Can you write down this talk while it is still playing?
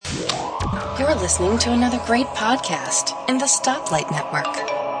You're listening to another great podcast in the Stoplight Network.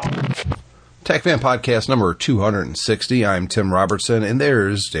 Tech Fan Podcast number 260. I'm Tim Robertson, and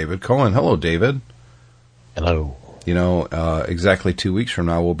there's David Cohen. Hello, David. Hello. You know, exactly 2 weeks from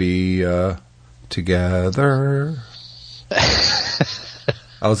now we'll be together.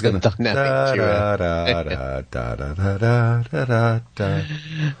 I was going to...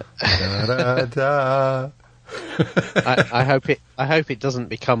 I hope it doesn't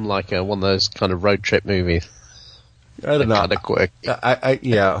become like one of those kind of road trip movies. I don't know. Kind of quirky.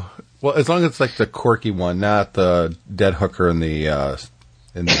 Yeah. Well, as long as it's like the quirky one, not the dead hooker in the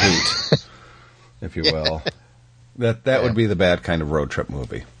heat, if you will. That would be the bad kind of road trip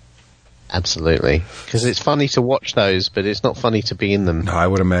movie. Absolutely, because it's funny to watch those, but it's not funny to be in them. No, I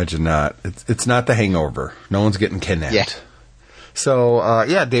would imagine not. It's not The Hangover. No one's getting kidnapped. Yeah. So,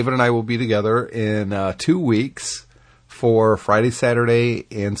 David and I will be together in 2 weeks for Friday, Saturday,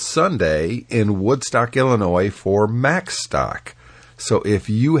 and Sunday in Woodstock, Illinois for MacStock. So if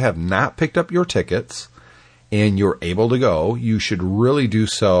you have not picked up your tickets and you're able to go, you should really do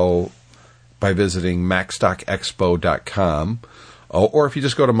so by visiting MacStockExpo.com. Or if you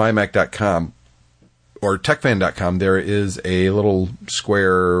just go to mymac.com or techfan.com, there is a little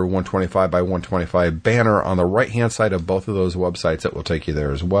square 125 by 125 banner on the right-hand side of both of those websites that will take you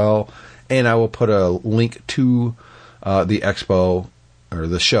there as well. And I will put a link to the expo or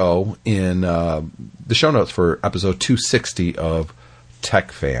the show in the show notes for episode 260 of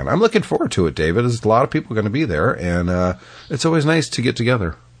Tech Fan. I'm looking forward to it, David. There's a lot of people going to be there, and it's always nice to get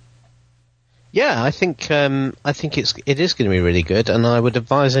together. Yeah, I think it is going to be really good, and I would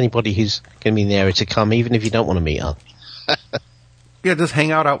advise anybody who's going to be in the area to come, even if you don't want to meet up. Yeah, just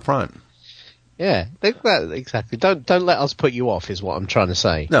hang out front. Yeah, exactly. Don't let us put you off, is what I'm trying to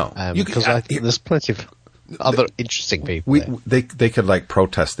say. No, because there's plenty of other interesting people. They could like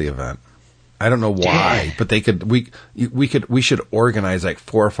protest the event. I don't know why, but they could. We should organize like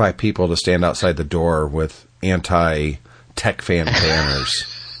 4 or 5 people to stand outside the door with anti-Tech Fan banners.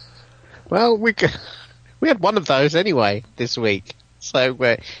 Well, we had one of those anyway this week, so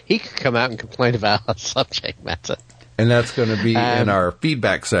he could come out and complain about our subject matter. And that's going to be in our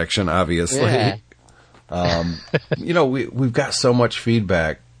feedback section, obviously. Yeah. We've got so much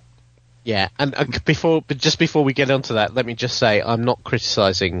feedback. Yeah, and before we get onto that, let me just say I'm not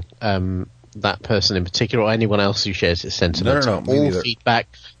criticising that person in particular or anyone else who shares his sentiments. No, all feedback,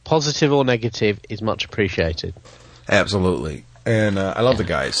 positive or negative, is much appreciated. Absolutely. And I love the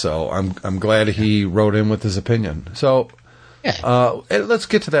guy, so I'm glad he wrote in with his opinion. So let's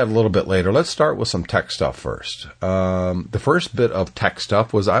get to that a little bit later. Let's start with some tech stuff first. The first bit of tech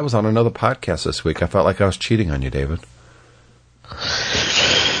stuff was I was on another podcast this week. I felt like I was cheating on you, David.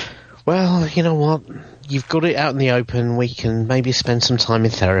 Well, you know what? You've got it out in the open. We can maybe spend some time in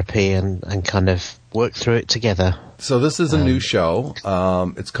therapy and kind of work through it together. So this is a new show.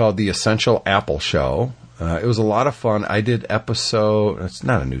 It's called The Essential Apple Show. It was a lot of fun. I did it's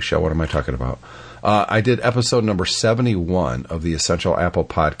not a new show. What am I talking about? I did episode number 71 of the Essential Apple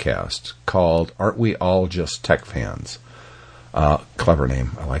podcast called Aren't We All Just Tech Fans? Clever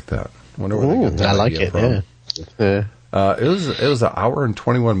name. I like that. Wonder where they got that I like idea it, from. Yeah. It was an hour and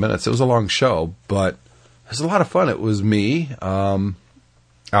 21 minutes. It was a long show, but it was a lot of fun. It was me.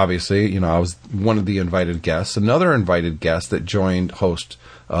 Obviously, I was one of the invited guests. Another invited guest that joined host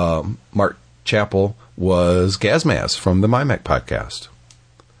Mark Chappell was Gazmaz from the MyMac podcast.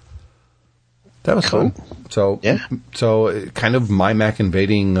 That was cool. Fun. So kind of MyMac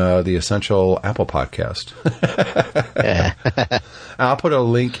invading the Essential Apple podcast. Yeah. I'll put a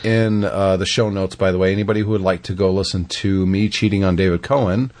link in the show notes, by the way. Anybody who would like to go listen to me cheating on David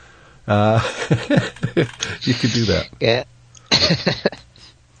Cohen, you could do that. Yeah.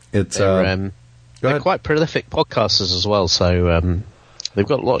 They're quite prolific podcasters as well, so they've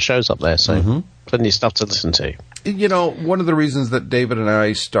got a lot of shows up there, so plenty of stuff to listen to. One of the reasons that David and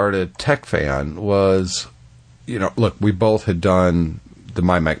I started Tech Fan was, look, we both had done the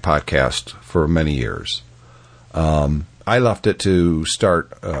MyMac podcast for many years. I left it to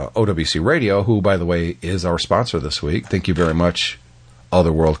start OWC Radio, who, by the way, is our sponsor this week. Thank you very much,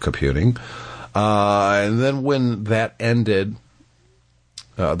 Other World Computing. And then when that ended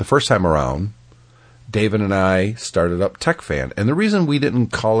the first time around, David and I started up Tech Fan. And the reason we didn't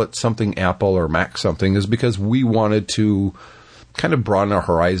call it something Apple or Mac something is because we wanted to kind of broaden our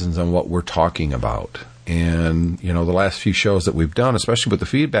horizons on what we're talking about. And, the last few shows that we've done, especially with the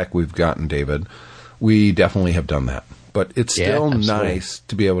feedback we've gotten, David, we definitely have done that. But it's still nice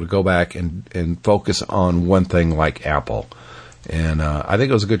to be able to go back and focus on one thing like Apple. And I think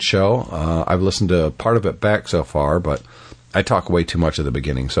it was a good show. I've listened to part of it back so far, but I talk way too much at the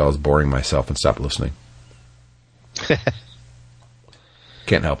beginning, so I was boring myself and stopped listening.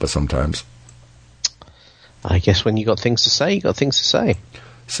 Can't help it sometimes. I guess when you got things to say, you got things to say.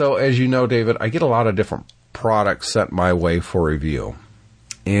 So, as you know, David, I get a lot of different products sent my way for review.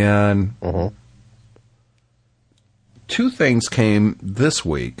 And two things came this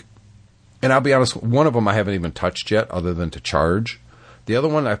week. And I'll be honest, one of them I haven't even touched yet, other than to charge. The other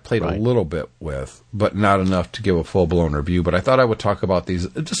one I've played a little bit with, but not enough to give a full-blown review. But I thought I would talk about these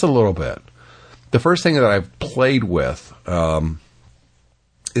just a little bit. The first thing that I've played with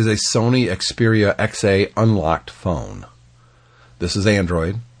is a Sony Xperia XA unlocked phone. This is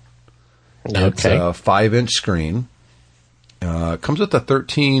Android. Okay. It's a 5-inch screen. Comes with a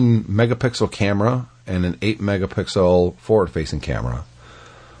 13-megapixel camera and an 8-megapixel forward-facing camera.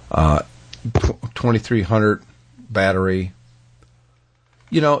 2300 battery.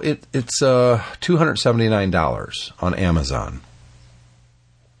 You know, it's $279 on Amazon.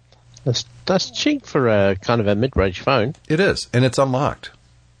 That's cheap for a kind of a mid-range phone. It is, and it's unlocked.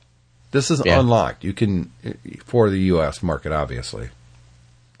 This is unlocked. You can, for the U.S. market, obviously.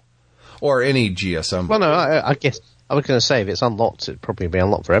 Or any GSM. Well, no, I guess I was going to say if it's unlocked, it'd probably be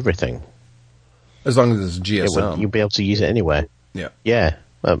unlocked for everything. As long as it's GSM. You'll be able to use it anywhere. Yeah. Yeah.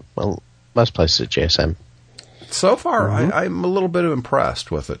 Well, most places are GSM. So far, I'm a little bit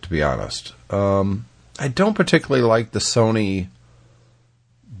impressed with it, to be honest. I don't particularly like the Sony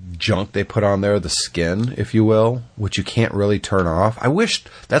junk they put on there, the skin, if you will, which you can't really turn off.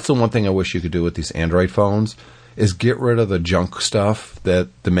 That's the one thing I wish you could do with these Android phones, is get rid of the junk stuff that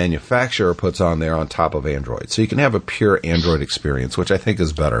the manufacturer puts on there on top of Android. So you can have a pure Android experience, which I think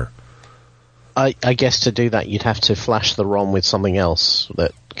is better. I guess to do that, you'd have to flash the ROM with something else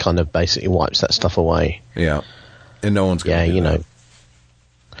that kind of basically wipes that stuff away. Yeah. And no one's going to do that. Know.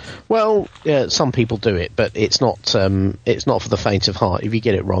 Well, some people do it, but it's not for the faint of heart. If you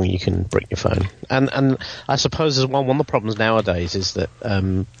get it wrong, you can brick your phone. And I suppose as well, one of the problems nowadays is that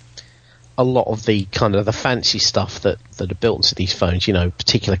a lot of the kind of the fancy stuff that are built into these phones, you know,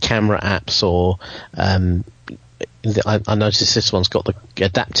 particular camera apps or I noticed this one's got the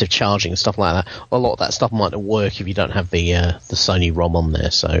adaptive charging and stuff like that. A lot of that stuff might not work if you don't have the Sony ROM on there.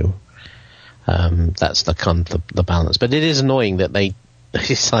 So that's the kind of the balance. But it is annoying that they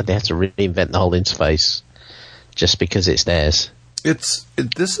decide they have to reinvent the whole interface just because it's theirs.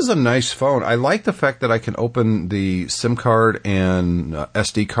 This is a nice phone. I like the fact that I can open the SIM card and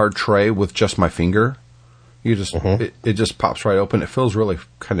SD card tray with just my finger. You just it just pops right open. It feels really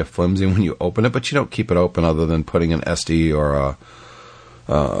kind of flimsy when you open it, but you don't keep it open other than putting an SD or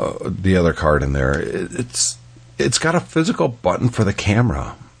the other card in there. It's got a physical button for the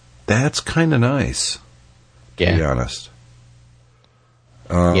camera. That's kind of nice. Yeah. To be honest.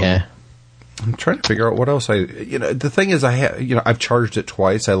 Yeah. I'm trying to figure out what else the thing is I've charged it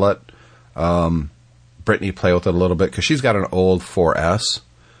twice. I let Brittany play with it a little bit because she's got an old 4S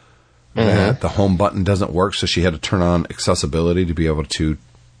that the home button doesn't work, so she had to turn on accessibility to be able to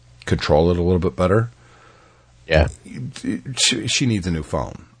control it a little bit better. Yeah. She needs a new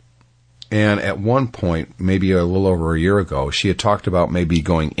phone. And at one point, maybe a little over a year ago, she had talked about maybe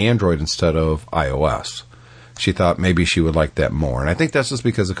going Android instead of iOS. She thought maybe she would like that more. And I think that's just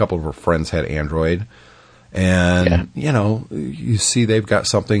because a couple of her friends had Android. And, you see they've got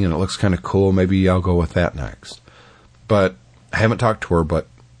something and it looks kind of cool. Maybe I'll go with that next. But I haven't talked to her, but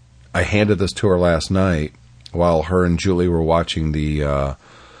I handed this to her last night while her and Julie were watching the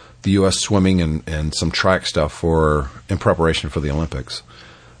U.S. swimming and some track stuff in preparation for the Olympics.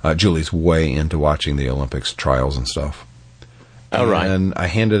 Julie's way into watching the Olympics trials and stuff. All right. And I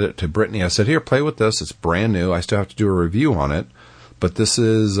handed it to Brittany. I said, here, play with this. It's brand new. I still have to do a review on it. But this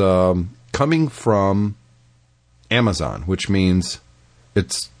is coming from Amazon, which means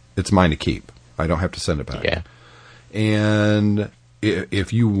it's mine to keep. I don't have to send it back. Yeah. And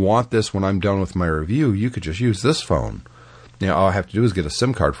if you want this when I'm done with my review, you could just use this phone. Now, all I have to do is get a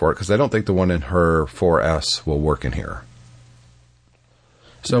SIM card for it because I don't think the one in her 4S will work in here.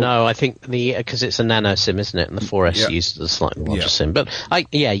 So, no, I think because it's a nano SIM, isn't it? And the 4S uses a slightly larger SIM. But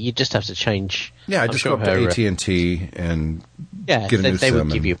you just have to change. Yeah, I just go up to AT&T and get a new SIM. They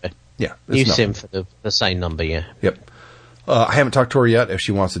would give you a new SIM for the same number. Yeah. Yep. I haven't talked to her yet if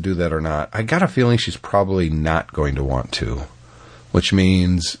she wants to do that or not. I got a feeling she's probably not going to want to, which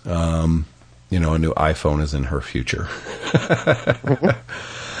means a new iPhone is in her future.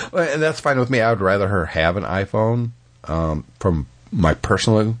 And that's fine with me. I would rather her have an iPhone from my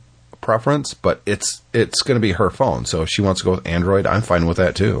personal preference, but it's going to be her phone. So if she wants to go with Android, I'm fine with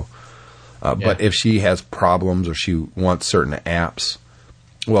that too. But if she has problems or she wants certain apps,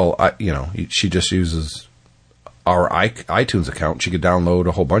 well, she just uses our iTunes account, she could download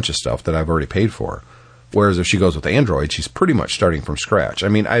a whole bunch of stuff that I've already paid for. Whereas if she goes with Android, she's pretty much starting from scratch. I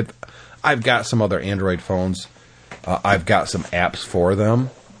mean, I've got some other Android phones. I've got some apps for them,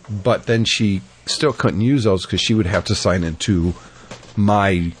 but then she still couldn't use those because she would have to sign into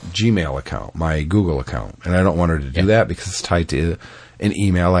my Gmail account, my Google account, and I don't want her to do that because it's tied to an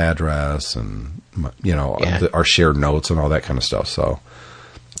email address and our shared notes and all that kind of stuff. So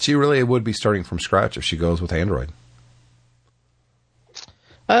she really would be starting from scratch if she goes with Android.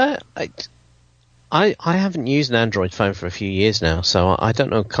 I haven't used an Android phone for a few years now, so I don't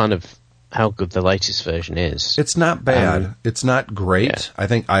know kind of how good the latest version is. It's not bad. It's not great. Yeah. I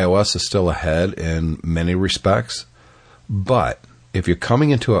think iOS is still ahead in many respects. But if you're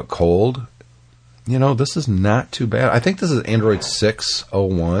coming into it cold, this is not too bad. I think this is Android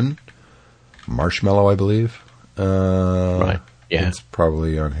 6.01. Marshmallow, I believe. Right. Yeah. It's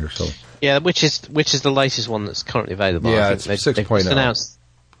probably on here. So yeah, which is the latest one that's currently available. Yeah, it's 6.0.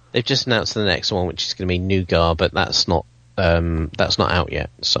 They've just announced the next one, which is going to be Nougat, but that's not out yet.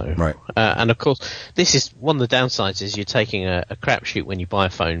 So right. And of course, this is one of the downsides: is you're taking a crapshoot when you buy a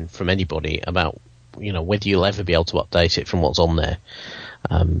phone from anybody about whether you'll ever be able to update it from what's on there,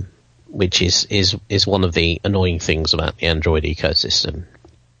 which is one of the annoying things about the Android ecosystem.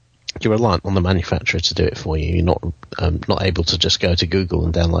 You're reliant on the manufacturer to do it for you. You're not able to just go to Google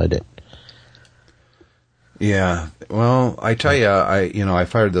and download it. Yeah, well, I tell you, I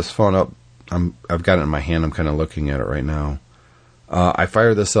fired this phone up. I've got it in my hand. I'm kind of looking at it right now. I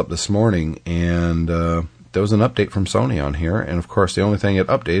fired this up this morning, and there was an update from Sony on here. And of course, the only thing it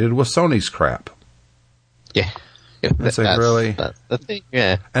updated was Sony's crap. Yeah, that's really the thing.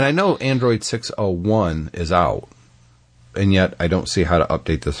 Yeah, and I know Android 6.01 is out, and yet I don't see how to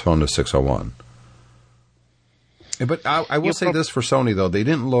update this phone to 6.01. But I will say this for Sony, though. They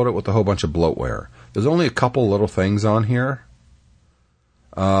didn't load it with a whole bunch of bloatware. There's only a couple little things on here.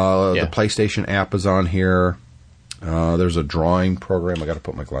 The PlayStation app is on here. There's a drawing program. I got to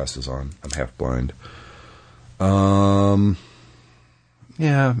put my glasses on. I'm half blind.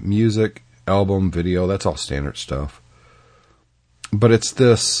 Music, album, video. That's all standard stuff. But it's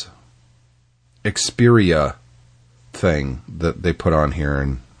this Xperia thing that they put on here,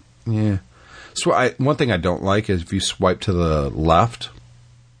 and yeah. So one thing I don't like is if you swipe to the left,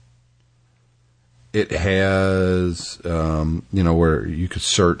 it has, where you could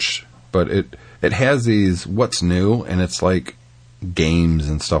search, but it has these what's new, and it's like games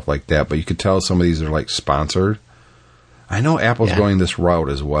and stuff like that, but you could tell some of these are like sponsored. I know Apple's going this route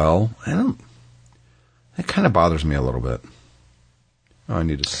as well. It kind of bothers me a little bit. Oh, I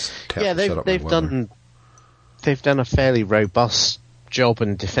need to set up they've done a fairly robust job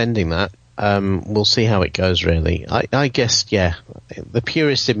in defending that. We'll see how it goes, really. I guess, the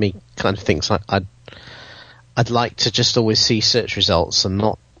purist in me kind of thinks I'd like to just always see search results and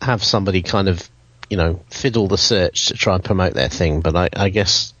not have somebody kind of, fiddle the search to try and promote their thing. But I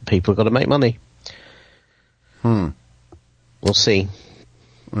guess people have got to make money. We'll see.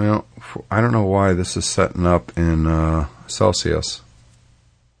 Well, I don't know why this is setting up in Celsius.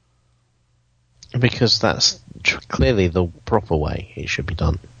 Because that's clearly the proper way it should be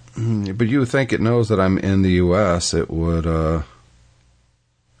done. But you would think it knows that I'm in the U.S. It would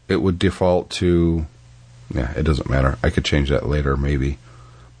default to. Yeah, it doesn't matter. I could change that later, maybe.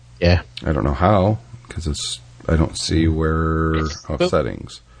 Yeah. I don't know how because I don't see where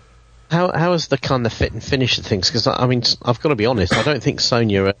settings. How is the kind of fit and finish of things? Because I've got to be honest. I don't think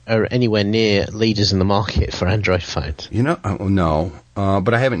Sony are anywhere near leaders in the market for Android phones. No.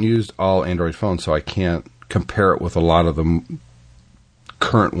 But I haven't used all Android phones, so I can't compare it with a lot of the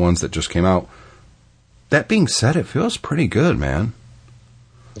current ones that just came out. That being said, it feels pretty good, man.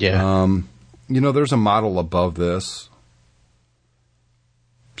 Yeah. There's a model above this.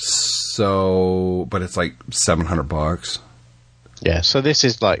 So, but it's like $700. Yeah, so this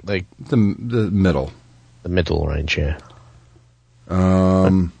is like the middle. The middle range, yeah.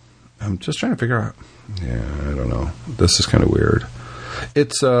 I'm just trying to figure out. Yeah, I don't know. This is kind of weird.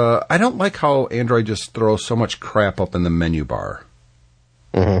 It's I don't like how Android just throws so much crap up in the menu bar.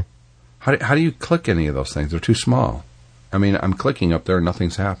 Mm-hmm. How do you click any of those things? They're too small. I mean, I'm clicking up there and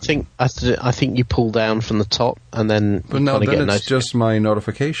nothing's happening. I think you pull down from the top and then but no, then it's just my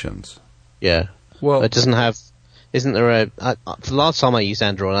notifications. Yeah. Well, it doesn't have. Isn't there the last time I used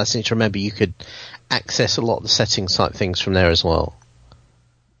Android, I seem to remember you could access a lot of the settings type things from there as well.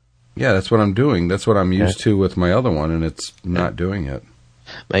 Yeah, that's what I'm doing. That's what I'm used to with my other one, and it's not doing it.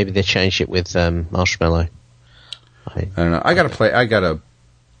 Maybe they changed it with Marshmallow. I don't know. I gotta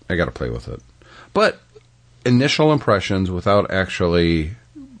play with it. But initial impressions, without actually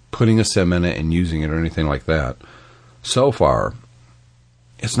putting a SIM in it and using it or anything like that. So far,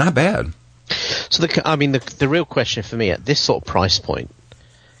 it's not bad. So the real question for me at this sort of price point,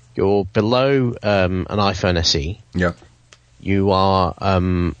 you're below an iPhone SE. Yeah. You are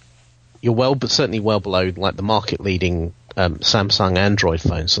but certainly well below like the market leading Samsung Android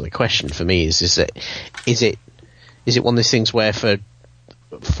phone. So the question for me is it one of those things where for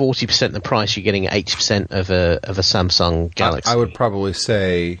 40% of the price you're getting 80% of a Samsung Galaxy? I would probably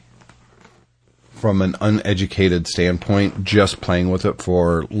say, from an uneducated standpoint, just playing with it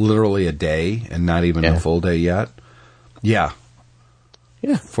for literally a day and not even a full day yet. Yeah.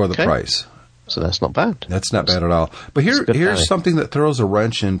 Yeah. For the price. So that's not bad. That's not bad at all. But here's something that throws a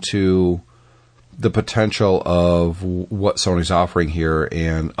wrench into the potential of what Sony's offering here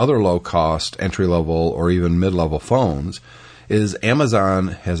and other low-cost, entry-level, or even mid-level phones, is Amazon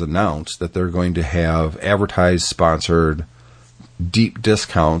has announced that they're going to have advertised, sponsored, deep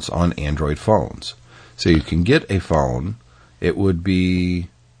discounts on Android phones. So you can get a phone. It would be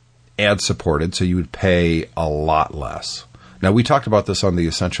ad-supported, so you would pay a lot less. Now, we talked about this on the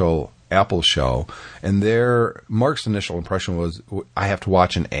Essential Apple show, and Mark's initial impression was, I have to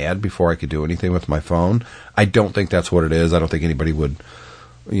watch an ad before I could do anything with my phone. I don't think that's what it is. I don't think anybody would,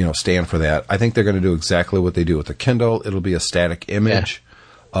 stand for that. I think they're going to do exactly what they do with the Kindle. It'll be a static image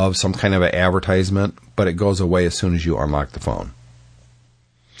of some kind of an advertisement, but it goes away as soon as you unlock the phone.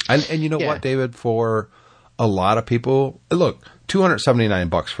 And you know what, David? For a lot of people, look,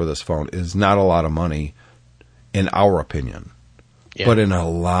 $279 for this phone is not a lot of money, in our opinion. Yeah. But in a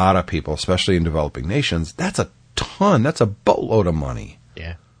lot of people, especially in developing nations, that's a ton. That's a boatload of money.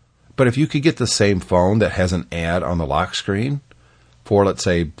 Yeah. But if you could get the same phone that has an ad on the lock screen for, let's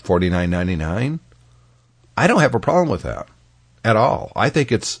say, $49.99, I don't have a problem with that at all. I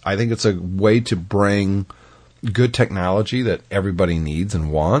think it's a way to bring good technology that everybody needs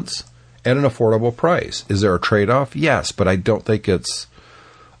and wants at an affordable price. Is there a trade-off? Yes, but I don't think it's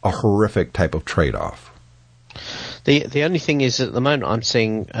a horrific type of trade-off. The only thing is, at the moment, I'm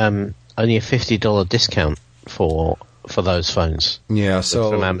seeing only a $50 discount for those phones. Yeah,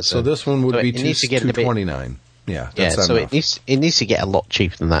 from Amazon. So this one would be $229. Yeah, that's so enough. it needs to get a lot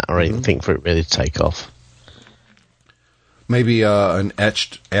cheaper than that, I think, for it really to take off. Maybe an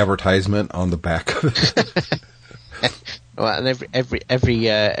etched advertisement on the back of it. Well, and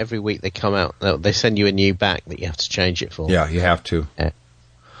every week they come out, they send you a new back that you have to change it for. Yeah, you have to. Yeah.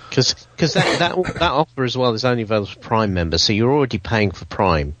 Because that offer as well is only available for Prime members, so you're already paying for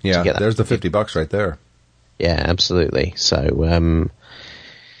Prime. Yeah, to get that. There's the $50 right there. Yeah, absolutely. So,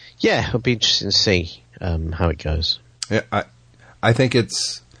 it'll be interesting to see how it goes. Yeah, I think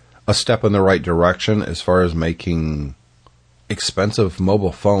it's a step in the right direction as far as making expensive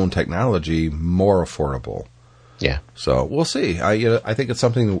mobile phone technology more affordable. Yeah. So we'll see. I think it's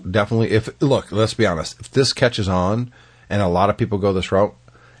something definitely. Let's be honest. If this catches on, and a lot of people go this route,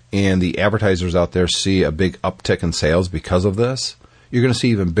 and the advertisers out there see a big uptick in sales because of this, you're going to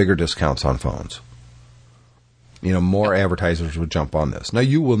see even bigger discounts on phones. More advertisers would jump on this. Now,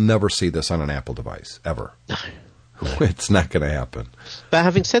 you will never see this on an Apple device, ever. No. It's not going to happen. But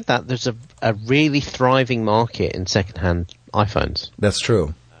having said that, there's a really thriving market in second-hand iPhones. That's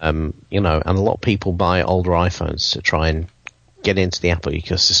true. And a lot of people buy older iPhones to try and get into the Apple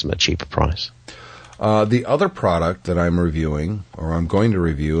ecosystem at a cheaper price. The other product that I'm reviewing, or I'm going to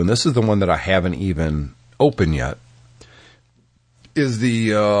review, and this is the one that I haven't even opened yet, is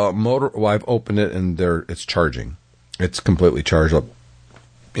the motor. Well, I've opened it and it's charging. It's completely charged up.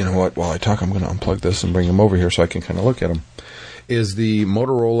 You know what? While I talk, I'm going to unplug this and bring them over here so I can kind of look at them. Is the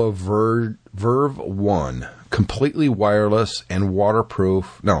Motorola Verve 1, completely wireless and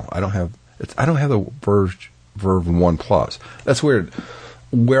waterproof? No, I don't have. I don't have the Verve 1 Plus. That's weird.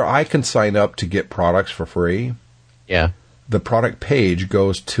 Where I can sign up to get products for free, the product page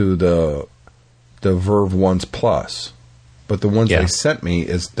goes to the Verve 1's Plus. But the ones they sent me,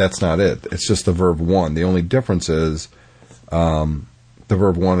 that's not it. It's just the Verve 1. The only difference is the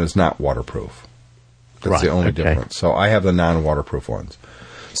Verve 1 is not waterproof. That's the only difference. So I have the non-waterproof ones.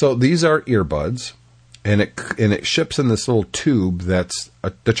 So these are earbuds, and it ships in this little tube that's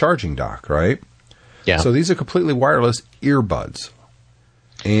the charging dock, right? Yeah. So these are completely wireless earbuds.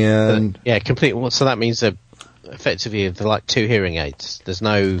 And complete. So that means that effectively they're like two hearing aids. There's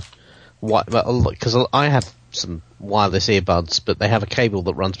no because I have some wireless earbuds, but they have a cable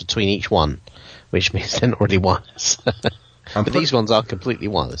that runs between each one, which means they're not really wireless. But these ones are completely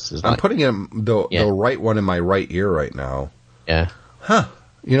wireless. I'm putting the right one in my right ear right now. Yeah. Huh.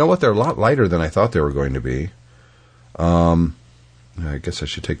 You know what? They're a lot lighter than I thought they were going to be. I guess I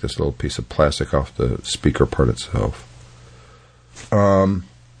should take this little piece of plastic off the speaker part itself.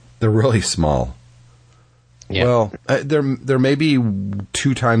 They're really small. Yeah. Well, they're maybe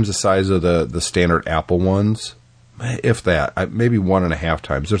 2 times the size of the standard Apple ones, if that. Maybe 1.5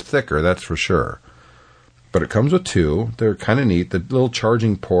 times. They're thicker, that's for sure. But it comes with 2. They're kind of neat. The little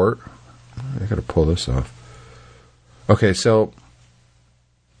charging port. I got to pull this off. Okay, so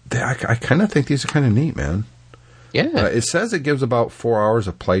I kind of think these are kind of neat, man. Yeah. It says it gives about 4 hours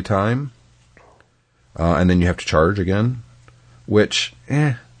of playtime, and then you have to charge again, which,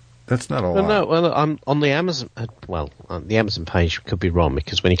 that's not a lot. No, well, on the Amazon, on the Amazon page could be wrong,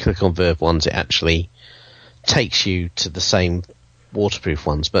 because when you click on Verve ones, it actually takes you to the same waterproof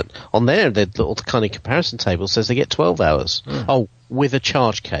ones. But on there, the little kind of comparison table says they get 12 hours. Oh, with a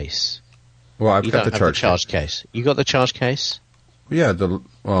charge case. Well, I've You got don't the have charge case. You got the charge case? Yeah,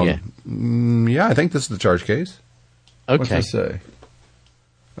 Yeah. I think this is the charge case. What's Okay. it say?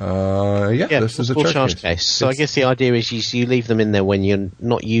 This is a full charge case. So I guess the idea is you leave them in there when you're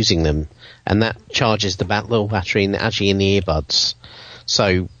not using them, and that charges the little battery actually in the earbuds.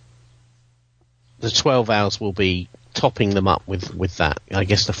 So the 12 hours will be topping them up with that. I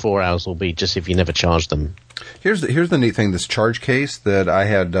guess the 4 hours will be just if you never charge them. Here's the neat thing. This charge case that I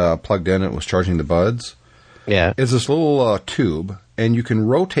had plugged in, it was charging the buds. Yeah. Is this little tube, and you can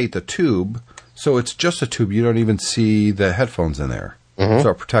rotate the tube, so it's just a tube. You don't even see the headphones in there. So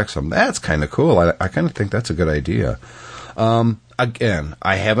it protects them. That's kind of cool. I kind of think that's a good idea. Again,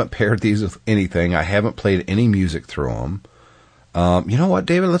 I haven't paired these with anything. I haven't played any music through them. You know what,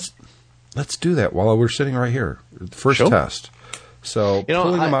 David? Let's do that while we're sitting right here. First test. So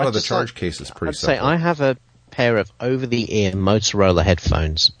pulling them out of the charge case is pretty simple. I have a pair of over-the-ear Motorola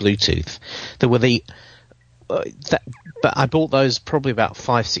headphones, Bluetooth, that were but I bought those probably about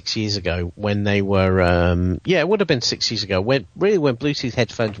 5-6 years ago when they were, it would have been 6 years ago, when Bluetooth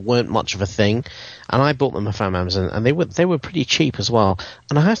headphones weren't much of a thing, and I bought them from Amazon, and they were pretty cheap as well.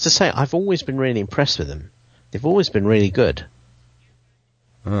 And I have to say, I've always been really impressed with them. They've always been really good.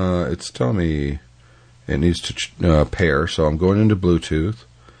 It's telling me it needs to pair, so I'm going into Bluetooth.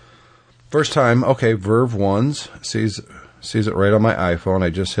 First time, okay, Verve ones sees it right on my iPhone. I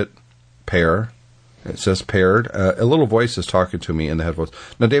just hit pair. It says paired. A little voice is talking to me in the headphones.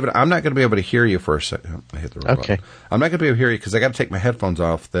 Now, David, I'm not going to be able to hear you for a second. I hit the wrong button. I'm not going to be able to hear you because I got to take my headphones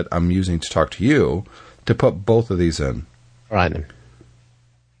off that I'm using to talk to you to put both of these in. All right, then.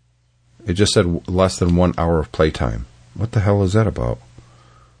 It just said less than 1 hour of playtime. What the hell is that about?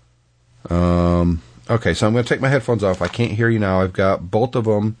 Okay, so I'm going to take my headphones off. I can't hear you now. I've got both of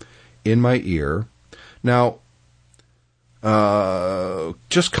them in my ear. Now,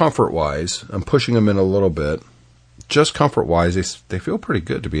 just comfort-wise, I'm pushing them in a little bit. Just comfort-wise, they feel pretty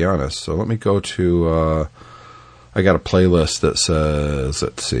good, to be honest. So let me go to, I got a playlist that says,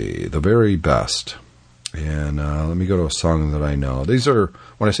 let's see, the very best. And let me go to a song that I know. These are,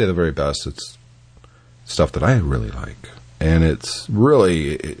 when I say the very best, it's stuff that I really like. And it's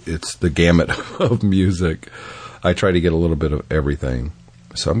the gamut of music. I try to get a little bit of everything.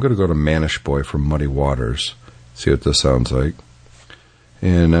 So I'm going to go to Manish Boy from Muddy Waters. See what this sounds like.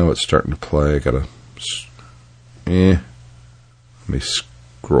 And now it's starting to play. I gotta, let me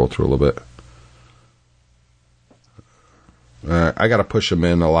scroll through a little bit. I gotta push them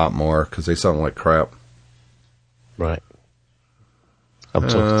in a lot more because they sound like crap. Right. I'm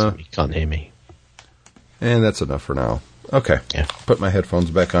talking to you. You can't hear me. And that's enough for now. Okay. Yeah. Put my headphones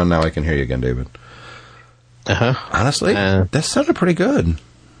back on. Now I can hear you again, David. Honestly, that sounded pretty good.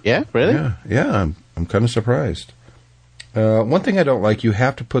 Yeah, really? Yeah. I'm kind of surprised. One thing I don't like, you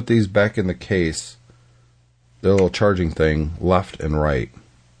have to put these back in the case, the little charging thing, left and right.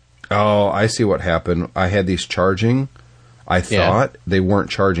 Oh, I see what happened. I had these charging. I thought they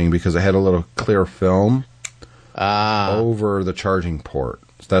weren't charging because I had a little clear film over the charging port.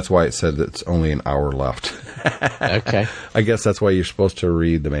 So that's why it said that it's only an hour left. Okay. I guess that's why you're supposed to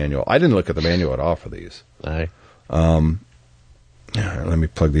read the manual. I didn't look at the manual at all for these. No. Let me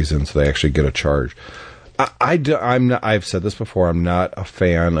plug these in so they actually get a charge. I'm not, I've said this before, I'm not a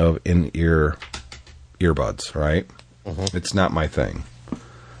fan of in-ear earbuds, right? Mm-hmm. It's not my thing.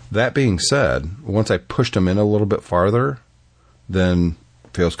 That being said, once I pushed them in a little bit farther, then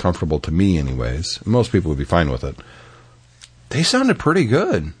feels comfortable to me anyways. Most people would be fine with it. They sounded pretty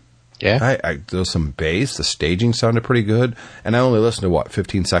good. Yeah. There was some bass. The staging sounded pretty good. And I only listened to,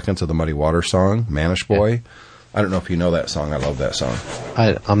 15 seconds of the Muddy Waters song, Manish Boy. Yeah. I don't know if you know that song. I love that song.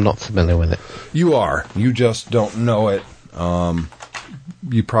 I'm not familiar with it. You are. You just don't know it.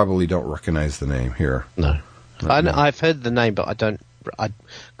 You probably don't recognize the name here. No. I've heard the name, but I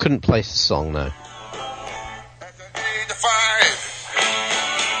couldn't place the song, no.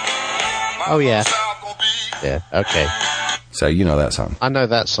 Oh, yeah. Yeah, okay. So you know that song. I know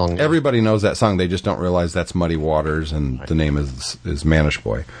that song. Yeah. Everybody knows that song. They just don't realize that's Muddy Waters, and the name is Manish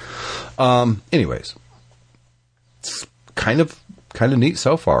Boy. Anyways, it's kind of neat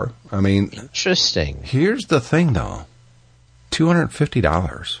so far. I mean, Interesting. here's the thing, though: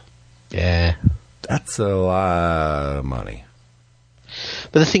 $250. Yeah. That's a lot of money.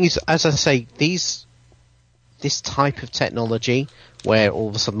 But the thing is, as I say, this type of technology, where all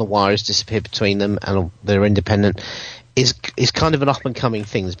of a sudden the wires disappear between them and they're independent, is kind of an up and coming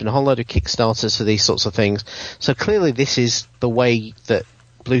thing. There's been a whole load of Kickstarters for these sorts of things. So clearly, this is the way that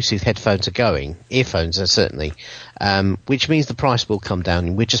Bluetooth headphones are going. Earphones are certainly, which means the price will come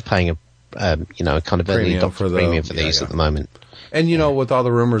down. We're just paying a kind of early adopter premium for these at the moment. And with all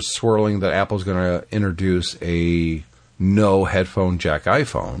the rumors swirling that Apple's going to introduce a no headphone jack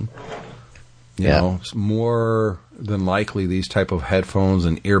iPhone, you know, it's more than likely these type of headphones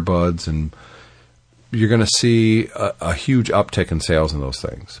and earbuds, and you're going to see a huge uptick in sales in those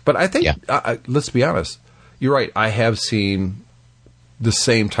things. But I think, let's be honest, you're right. I have seen the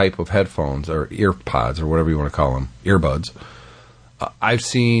same type of headphones or earpods or whatever you want to call them, earbuds. I've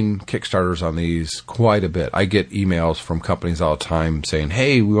seen Kickstarters on these quite a bit. I get emails from companies all the time saying,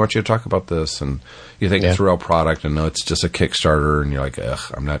 hey, we want you to talk about this. And you think it's a real product, and no, it's just a Kickstarter. And you're like,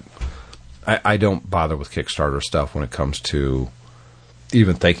 ugh, I don't bother with Kickstarter stuff when it comes to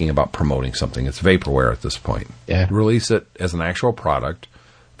even thinking about promoting something. It's vaporware at this point. Yeah. Release it as an actual product.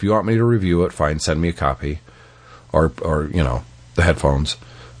 If you want me to review it, fine, send me a copy. Or the headphones.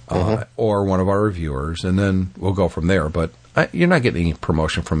 Or one of our reviewers, and then we'll go from there. But you're not getting any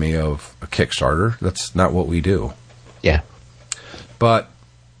promotion from me of a Kickstarter. That's not what we do. Yeah. But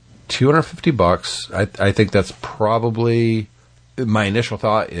 $250, I think that's probably, my initial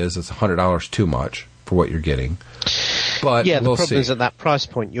thought is it's $100 too much for what you're getting. But the we'll problem is at that price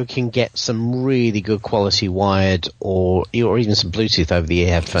point, you can get some really good quality wired or even some Bluetooth over the ear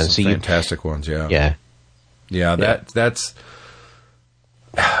headphones. Some fantastic ones, Yeah. Yeah, that's.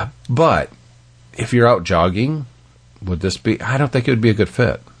 But if you're out jogging, would this be? I don't think it would be a good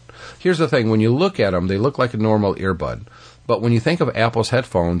fit. Here's the thing: when you look at them, they look like a normal earbud. But when you think of Apple's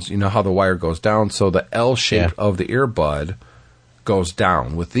headphones, you know how the wire goes down, so the L shape of the earbud goes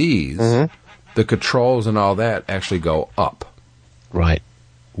down. With these, the controls and all that actually go up, right?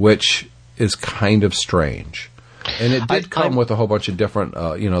 Which is kind of strange. And it did come with a whole bunch of different,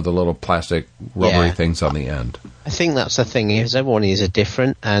 the little plastic rubbery things on the end. I think that's the thing, is everyone is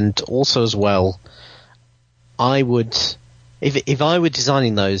different, and also as well, I would, if I were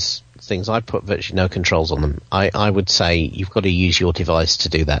designing those things, I'd put virtually no controls on them. I would say you've got to use your device to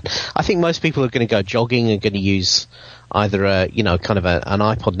do that. I think most people are going to go jogging and going to use either an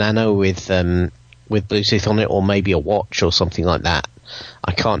iPod Nano with Bluetooth on it, or maybe a watch or something like that.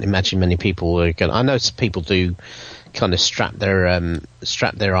 I can't imagine many people are going. I know some people do kind of strap their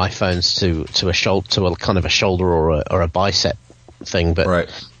iPhones to a shoulder, to a kind of a shoulder or a bicep thing.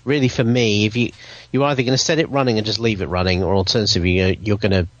 But really, for me, if you're either going to set it running and just leave it running, or alternatively you're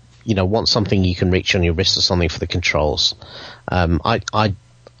going to want something you can reach on your wrist or something for the controls.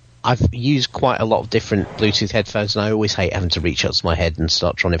 I've used quite a lot of different Bluetooth headphones, and I always hate having to reach up to my head and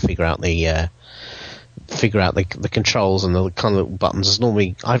start trying to figure out the controls and the kind of little buttons. There's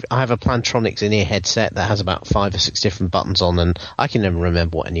normally I have a Plantronics in-ear headset that has about 5 or 6 different buttons on, and I can never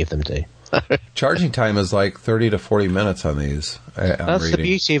remember what any of them do. Charging time is like 30 to 40 minutes on these. That's the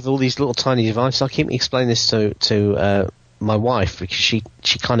beauty of all these little tiny devices. I keep explaining this to my wife, because she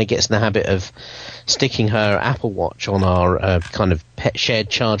kind of gets in the habit of sticking her Apple Watch on our kind of pet shared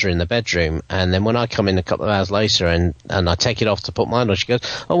charger in the bedroom, and then when I come in a couple of hours later and I take it off to put mine on, she goes,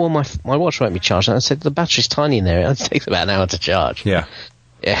 oh, well, my watch won't be charged. And I said, the battery's tiny in there. It only takes about an hour to charge. Yeah.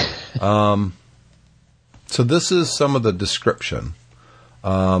 Yeah. So this is some of the description.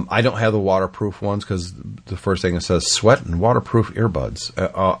 I don't have the waterproof ones, because the first thing it says, sweat and waterproof earbuds.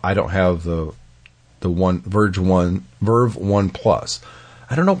 I don't have the Verve One Plus.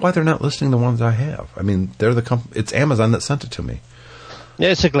 I don't know why they're not listing the ones I have. I mean, they're it's Amazon that sent it to me. Yeah,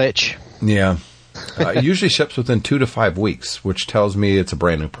 it's a glitch. Yeah. It usually ships within 2 to 5 weeks, which tells me it's a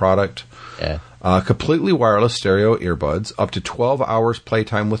brand new product. Yeah. Completely wireless stereo earbuds, up to 12 hours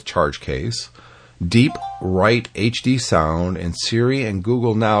playtime with charge case, deep right HD sound, and Siri and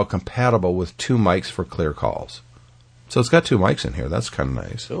Google Now compatible with 2 mics for clear calls. So it's got 2 mics in here. That's kind of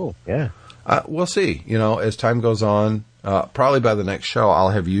nice. Cool. Yeah. We'll see. As time goes on, probably by the next show,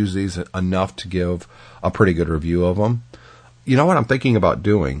 I'll have used these enough to give a pretty good review of them. You know what I'm thinking about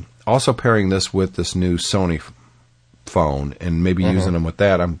doing? Also pairing this with this new Sony phone and maybe using them with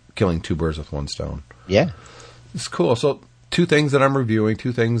that. I'm killing 2 birds with 1 stone. Yeah. It's cool. So 2 things that I'm reviewing,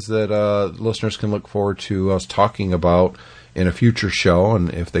 2 things that listeners can look forward to us talking about in a future show,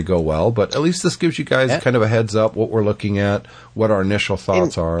 and if they go well. But at least this gives you guys kind of a heads up what we're looking at, what our initial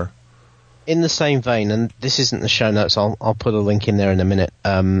thoughts are. In the same vein, and this isn't the show notes, I'll put a link in there in a minute.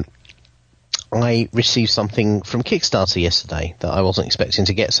 I received something from Kickstarter yesterday that I wasn't expecting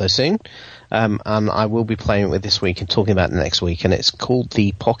to get so soon, and I will be playing it with this week and talking about it next week, and it's called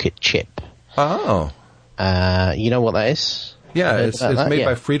the Pocket Chip. Oh. You know what that is? Yeah, it's made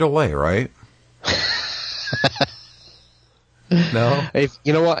by Frito-Lay, right? No?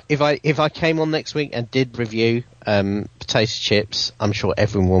 You know what? If I came on next week and did review potato chips, I'm sure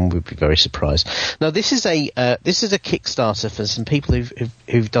everyone would be very surprised. Now, this is a Kickstarter for some people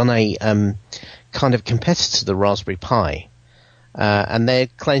who've done a kind of competitor to the Raspberry Pi, and their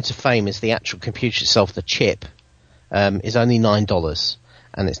claim to fame is the actual computer itself, the chip, is only $9,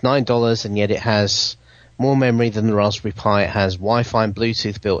 and it's $9, and yet it has more memory than the Raspberry Pi. It has Wi-Fi and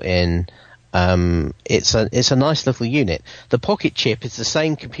Bluetooth built in. It's a nice little unit. The Pocket Chip is the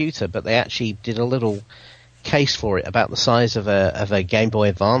same computer, but they actually did a little case for it about the size of a Game Boy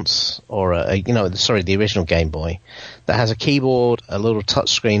Advance, or the original Game Boy, that has a keyboard, a little touch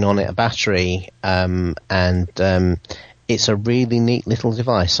screen on it, a battery, and it's a really neat little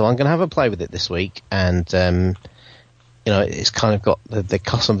device. So I'm going to have a play with it this week, and it's kind of got the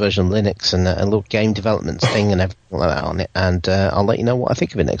custom version of Linux and a little game development thing and everything like that on it. And I'll let you know what I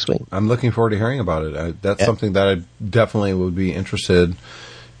think of it next week. I'm looking forward to hearing about it. That's something that I definitely would be interested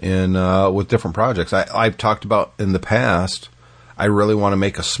in with different projects. I've talked about in the past, I really want to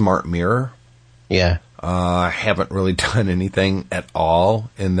make a smart mirror. Yeah. I haven't really done anything at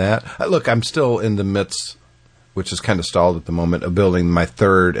all in that. Look, I'm still in the midst, which is kind of stalled at the moment, of building my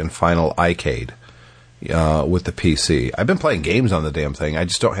third and final iCade. With the PC. I've been playing games on the damn thing. I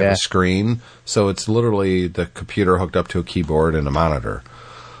just don't have a screen, so it's literally the computer hooked up to a keyboard and a monitor.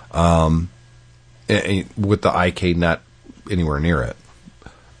 And with the iCade not anywhere near it.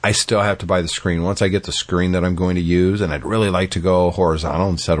 I still have to buy the screen. Once I get the screen that I'm going to use, and I'd really like to go horizontal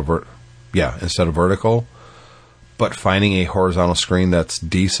instead of vertical. But finding a horizontal screen that's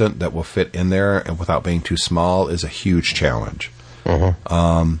decent, that will fit in there and without being too small, is a huge challenge.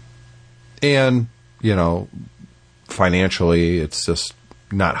 Mm-hmm. And financially, it's just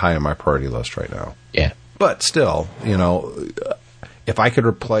not high on my priority list right now. Yeah. But still, if I could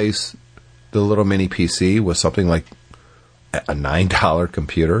replace the little mini PC with something like a $9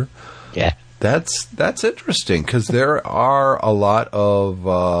 computer, that's interesting, because there are a lot of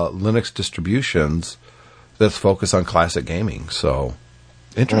Linux distributions that focus on classic gaming. So,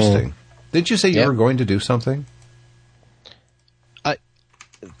 interesting. Did you say you were going to do something?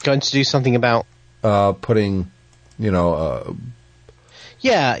 Going to do something about putting, I'm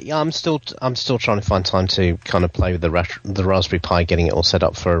still trying to find time to kind of play with the Raspberry Pi, getting it all set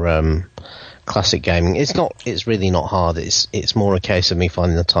up for classic gaming. It's really not hard. It's more a case of me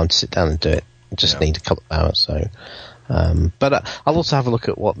finding the time to sit down and do it. I just need a couple of hours. So, but I'll also have a look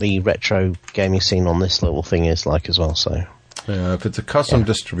at what the retro gaming scene on this little thing is like as well. So, if it's a custom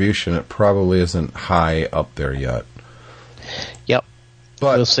distribution, it probably isn't high up there yet. Yep.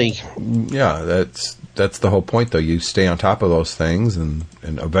 But we'll see. Yeah, that's the whole point, though. You stay on top of those things, and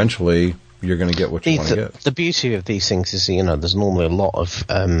eventually you're going to get what you want to get. The beauty of these things is, there's normally a lot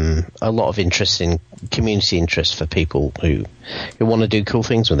of interest in community interest for people who want to do cool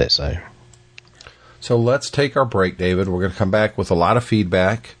things with it. So let's take our break, David. We're going to come back with a lot of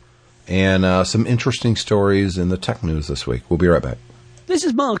feedback and some interesting stories in the tech news this week. We'll be right back. This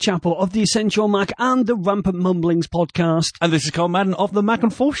is Mark Chappell of the Essential Mac and the Rampant Mumblings podcast. And this is Carl Madden of the Mac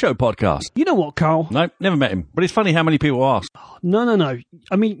and Forth Show podcast. You know what, Carl? No, never met him. But it's funny how many people ask. No.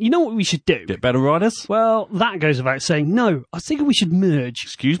 I mean, you know what we should do? Get better writers? Well, that goes without saying. No, I think we should merge.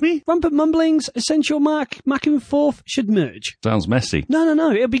 Excuse me? Rampant Mumblings, Essential Mac, Mac and Forth should merge. Sounds messy. No.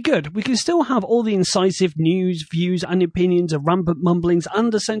 It'll be good. We can still have all the incisive news, views, and opinions of Rampant Mumblings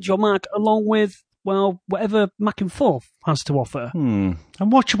and Essential Mac, along with, well, whatever Mac and Forth has to offer. And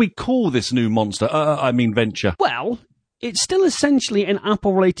what should we call this new monster? Venture? Well, it's still essentially an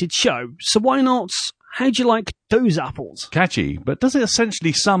Apple-related show, so why not, how'd you like those apples? Catchy, but does it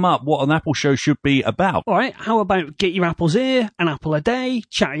essentially sum up what an Apple show should be about? All right, how about Get Your Apples Here, An Apple a Day,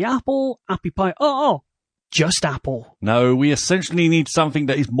 Chatty Apple, Appy Pie, just Apple. No, we essentially need something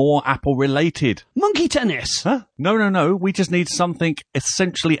that is more Apple-related. Monkey tennis. Huh? No. We just need something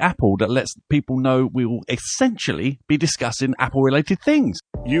essentially Apple that lets people know we will essentially be discussing Apple-related things.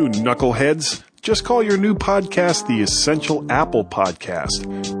 You knuckleheads. Just call your new podcast the Essential Apple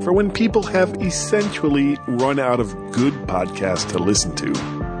Podcast, for when people have essentially run out of good podcasts to listen to.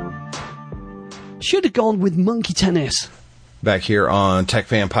 Should have gone with monkey tennis. Back here on Tech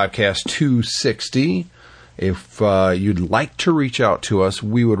Fan Podcast 260. If you'd like to reach out to us,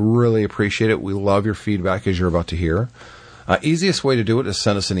 we would really appreciate it. We love your feedback, as you're about to hear. Easiest way to do it is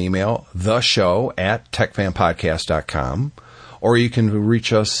send us an email, theshow@techfanpodcast.com, or you can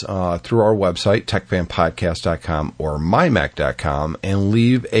reach us through our website, techfanpodcast.com or mymac.com, and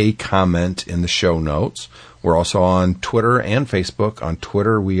leave a comment in the show notes. We're also on Twitter and Facebook. On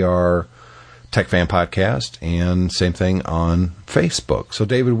Twitter, we are TechFan Podcast, and same thing on Facebook. So,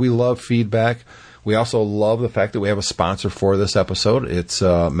 David, we love feedback. We also love the fact that we have a sponsor for this episode. It's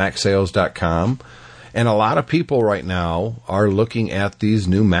MacSales.com. And a lot of people right now are looking at these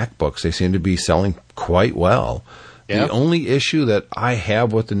new MacBooks. They seem to be selling quite well. Yeah. The only issue that I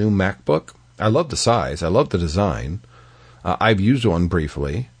have with the new MacBook, I love the size. I love the design. I've used one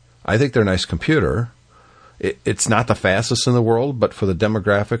briefly. I think they're a nice computer. It's not the fastest in the world, but for the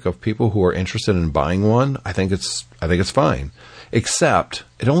demographic of people who are interested in buying one, I think it's fine. Except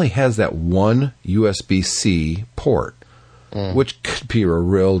it only has that one USB-C port, which could be a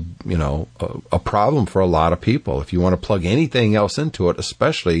real, a problem for a lot of people. If you want to plug anything else into it,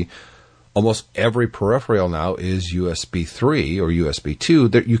 especially almost every peripheral now is USB 3 or USB 2,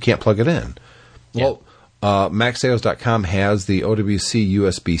 that you can't plug it in. Yeah. Well, MacSales.com has the OWC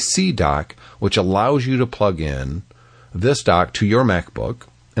USB-C dock, which allows you to plug in this dock to your MacBook.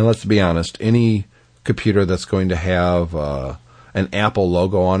 And let's be honest, any computer that's going to have an Apple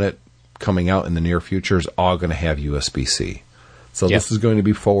logo on it coming out in the near future is all going to have USB-C. So This is going to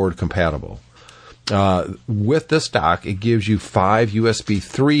be forward compatible. With this dock, it gives you 5 USB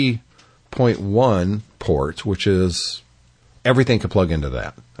 3.1 ports, which is everything can plug into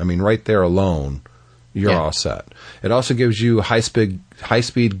that. I mean, right there alone, you're all set. It also gives you high-speed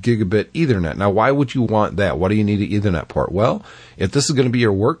gigabit Ethernet. Now, why would you want that? Why do you need an Ethernet port? Well, if this is going to be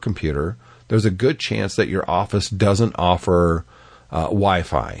your work computer, there's a good chance that your office doesn't offer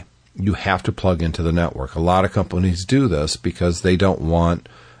Wi-Fi. You have to plug into the network. A lot of companies do this because they don't want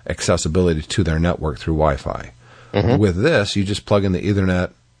accessibility to their network through Wi-Fi. Mm-hmm. With this, you just plug in the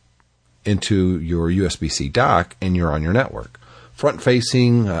Ethernet into your USB-C dock, and you're on your network.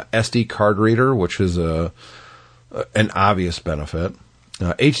 Front-facing SD card reader, which is an obvious benefit.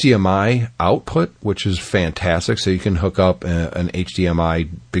 HDMI output, which is fantastic, so you can hook up an HDMI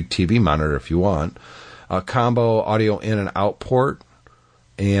big TV monitor if you want. A combo audio in and out port,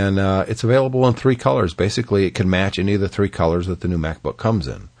 and it's available in 3 colors. Basically, it can match any of the 3 colors that the new MacBook comes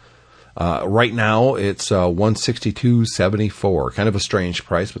in. Right now, it's $162.74, kind of a strange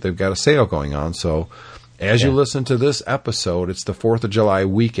price, but they've got a sale going on, so as you listen to this episode, it's the 4th of July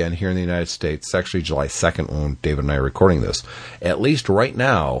weekend here in the United States. It's actually July 2nd when David and I are recording this. At least right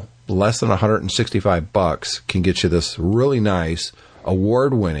now, less than $165 can get you this really nice,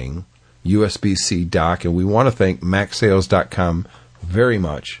 award-winning USB-C dock. And we want to thank MacSales.com very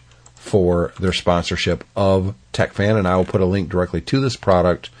much for their sponsorship of TechFan. And I will put a link directly to this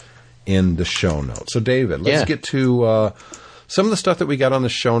product in the show notes. So, David, let's get to some of the stuff that we got on the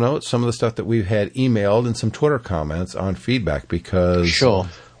show notes, some of the stuff that we've had emailed, and some Twitter comments on feedback, because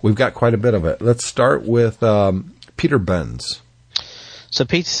we've got quite a bit of it. Let's start with Peter Benz. So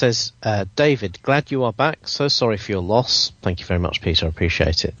Peter says, David, glad you are back. So sorry for your loss. Thank you very much, Peter. I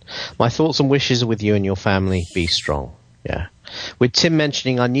appreciate it. My thoughts and wishes are with you and your family. Be strong. Yeah. With Tim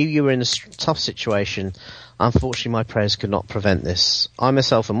mentioning, I knew you were in a tough situation. Unfortunately, my prayers could not prevent this. I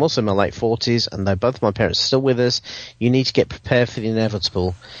myself am also in my late 40s, and though both my parents are still with us, you need to get prepared for the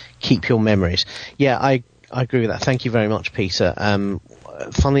inevitable. Keep your memories. Yeah, I agree with that. Thank you very much, Peter.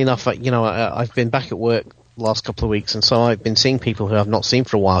 Funnily enough, I've been back at work the last couple of weeks, and so I've been seeing people who I've not seen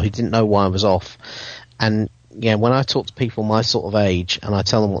for a while who didn't know why I was off. And when I talk to people my sort of age and I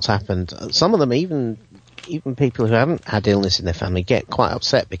tell them what's happened, some of them even people who haven't had illness in their family get quite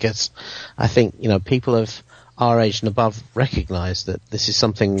upset, because I think, people of our age and above recognise that this is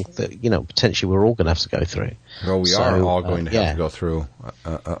something that, potentially we're all going to have to go through. Well, we are all going to have to go through,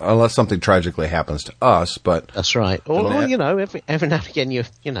 unless something tragically happens to us, but... That's right. Or every now and again,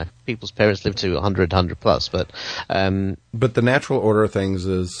 people's parents live to 100 plus, but... but the natural order of things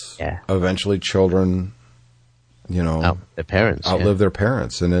is eventually children... their parents outlive their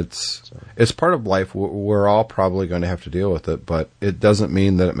parents, and it's part of life. We're all probably going to have to deal with it, but it doesn't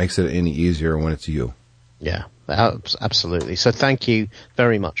mean that it makes it any easier when it's you. Yeah, absolutely. So thank you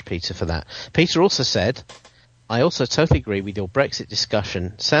very much, Peter, for that. Peter also said, I also totally agree with your Brexit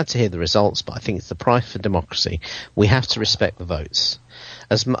discussion. Sad to hear the results, but I think it's the price for democracy. We have to respect the votes.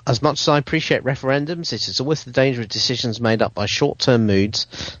 As much as I appreciate referendums, it is always the danger of decisions made up by short-term moods,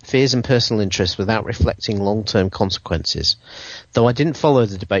 fears and personal interests without reflecting long-term consequences. Though I didn't follow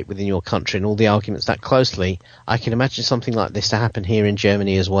the debate within your country and all the arguments that closely, I can imagine something like this to happen here in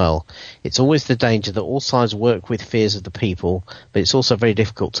Germany as well. It's always the danger that all sides work with fears of the people, but it's also very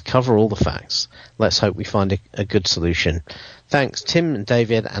difficult to cover all the facts. Let's hope we find a good solution. Thanks, Tim and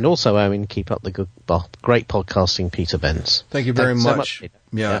David, and also Owen. Keep up the great podcasting, Peter Benz. Thank you very much. Peter.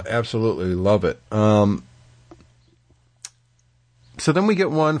 Yeah, absolutely. Love it. So then we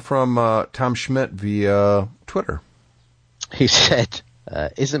get one from Tom Schmidt via Twitter. He said,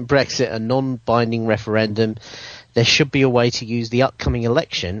 isn't Brexit a non-binding referendum? There should be a way to use the upcoming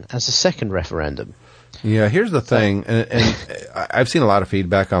election as a second referendum. Yeah, here's the thing, and I've seen a lot of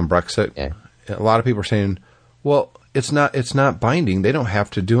feedback on Brexit. Yeah. A lot of people are saying, well, it's not binding. They don't have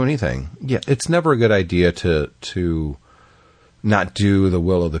to do anything. Yeah, it's never a good idea to not do the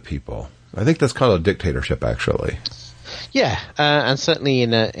will of the people. I think that's called a dictatorship, actually. Yeah, and certainly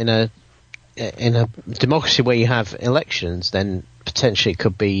in a democracy where you have elections, then potentially it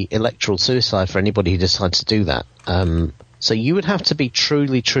could be electoral suicide for anybody who decides to do that. So you would have to be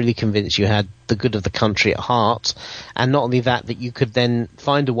truly, truly convinced you had the good of the country at heart, and not only that you could then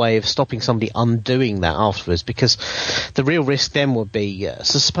find a way of stopping somebody undoing that afterwards, because the real risk then would be,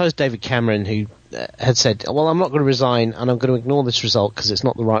 so suppose David Cameron, who had said, well, I'm not going to resign and I'm going to ignore this result because it's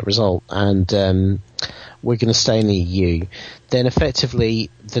not the right result, and we're going to stay in the EU, then effectively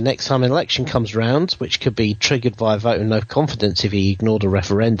the next time an election comes round, which could be triggered by a vote of no confidence if he ignored a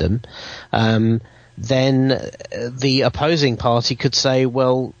referendum, then the opposing party could say,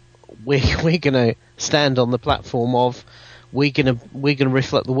 well, we're going to stand on the platform of we're going to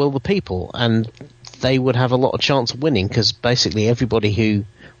reflect the will of the people, and they would have a lot of chance of winning because basically everybody who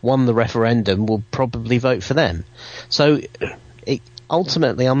won the referendum will probably vote for them. So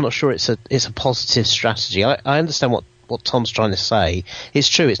ultimately, I'm not sure it's a positive strategy. I understand what Tom's trying to say. It's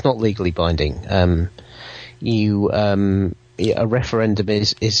true, it's not legally binding. A referendum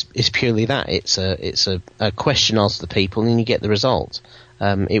is purely that. It's a question asked to the people and you get the result.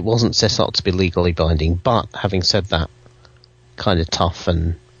 It wasn't set up to be legally binding, but having said that, kind of tough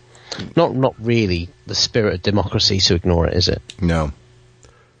and not really the spirit of democracy to ignore it, is it?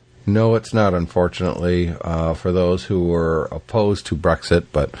 No, it's not, unfortunately, for those who were opposed to Brexit,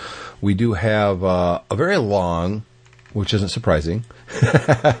 but we do have a very long, which isn't surprising,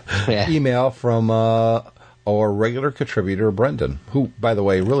 email from our regular contributor, Brendan, who, by the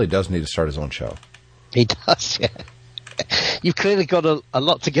way, really does need to start his own show. He does, yeah. You've clearly got a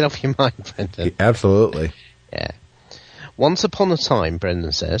lot to get off your mind, Brendan. Absolutely. Yeah. Once upon a time,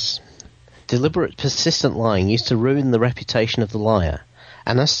 Brendan says, deliberate, persistent lying used to ruin the reputation of the liar,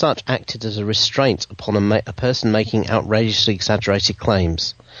 and as such acted as a restraint upon a person making outrageously exaggerated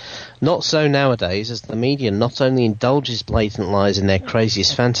claims. Not so nowadays, as the media not only indulges blatant lies in their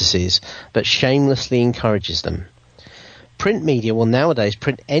craziest fantasies, but shamelessly encourages them. Print media will nowadays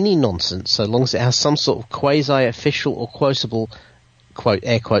print any nonsense so long as it has some sort of quasi-official or quotable, quote,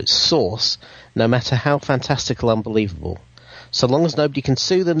 air quotes, source, no matter how fantastical or unbelievable. So long as nobody can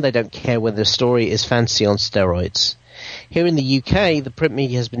sue them, they don't care whether the story is fantasy on steroids. Here in the UK, the print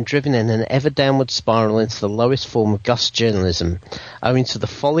media has been driven in an ever downward spiral into the lowest form of gust journalism, owing to the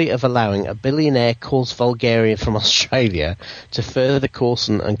folly of allowing a billionaire coarse vulgarian from Australia to further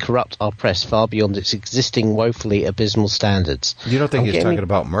coarsen and corrupt our press far beyond its existing woefully abysmal standards. You don't think he's talking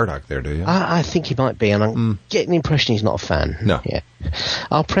about Murdoch there, do you? I think he might be, and I'm getting the impression he's not a fan. No. Yeah.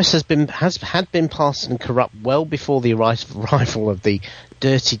 Our press had been partisan and corrupt well before the arrival of the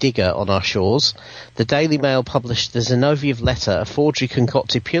dirty digger on our shores. The Daily Mail published the Zinoviev letter, a forgery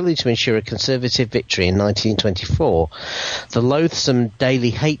concocted purely to ensure a conservative victory in 1924. The loathsome Daily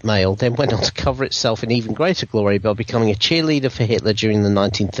Hate Mail then went on to cover itself in even greater glory by becoming a cheerleader for Hitler during the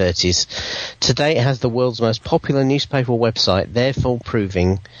 1930s. Today it has the world's most popular newspaper website,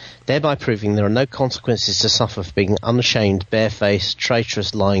 thereby proving there are no consequences to suffer for being an unashamed, barefaced,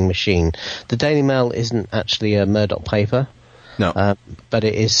 traitorous, lying machine. The Daily Mail isn't actually a Murdoch paper. No. But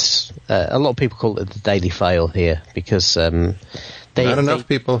it is, a lot of people call it the Daily Fail here because not enough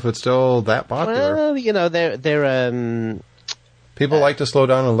people if it's still that popular. Well, you know, they're people like to slow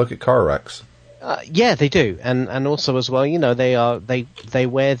down and look at car wrecks. Yeah, they do, and also as well, you know, they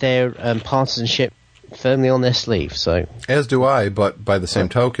wear their partisanship firmly on their sleeve. So as do I, but by the same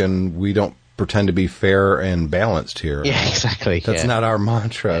token, we don't pretend to be fair and balanced here. Yeah, exactly. That's not our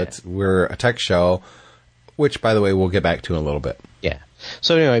mantra. Yeah. We're a tech show. Which, by the way, we'll get back to in a little bit. Yeah.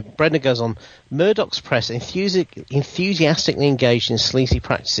 So anyway, Brendan goes on. Murdoch's press enthusiastically engaged in sleazy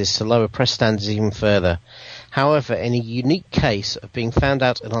practices to lower press standards even further. However, in a unique case of being found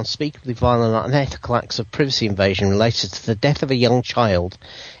out in unspeakably violent and unethical acts of privacy invasion related to the death of a young child,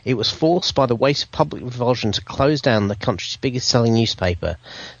 it was forced by the weight of public revulsion to close down the country's biggest selling newspaper,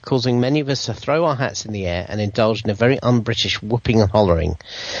 causing many of us to throw our hats in the air and indulge in a very un-British whooping and hollering.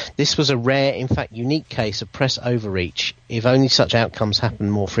 This was a rare, in fact unique case of press overreach, if only such outcomes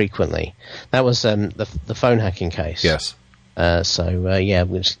happen more frequently. That was the phone hacking case. Yes.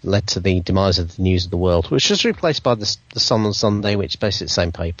 Which led to the demise of the News of the World, which was replaced by the Sun on Sunday, which is basically the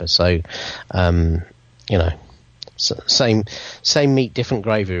same paper. So, same meat, different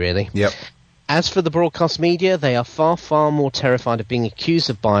gravy, really. Yep. As for the broadcast media, they are far, far more terrified of being accused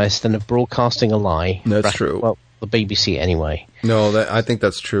of bias than of broadcasting a lie. That's true. Well, the BBC anyway. No, I think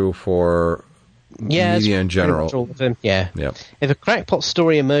that's true for media in general. All of them. Yeah. If a crackpot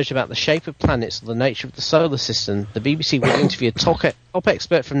story emerged about the shape of planets or the nature of the solar system, the BBC would interview a top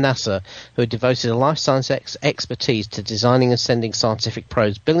expert from NASA who had devoted a lifetime's expertise to designing and sending scientific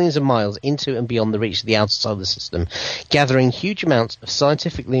probes billions of miles into and beyond the reach of the outer solar system, gathering huge amounts of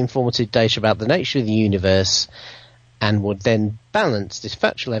scientifically informative data about the nature of the universe, and would then balance this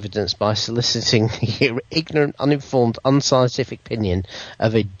factual evidence by soliciting the ignorant, uninformed, unscientific opinion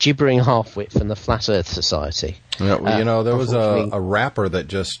of a gibbering half-wit from the Flat Earth Society. Yeah, well, there was a rapper that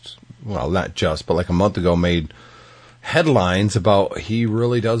but like a month ago made headlines about he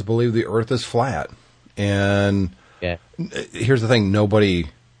really does believe the Earth is flat. And here's the thing, nobody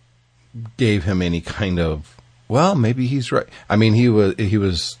gave him any kind of, well, maybe he's right. I mean, he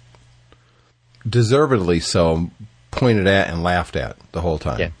was deservedly so pointed at and laughed at the whole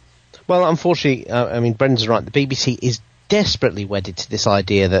time. Yeah. Well, unfortunately, Brendan's right. The BBC is desperately wedded to this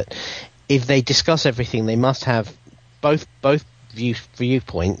idea that if they discuss everything, they must have both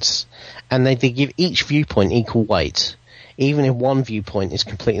viewpoints, and they give each viewpoint equal weight, even if one viewpoint is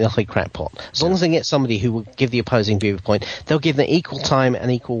completely utterly crackpot. As long as they get somebody who will give the opposing viewpoint, they'll give them equal time and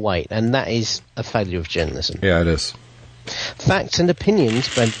equal weight, and that is a failure of journalism. Yeah, it is. Facts and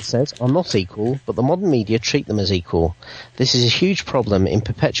opinions, Brendan says, are not equal, but the modern media treat them as equal. This is a huge problem in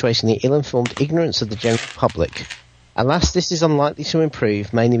perpetuating the ill-informed ignorance of the general public. Alas, this is unlikely to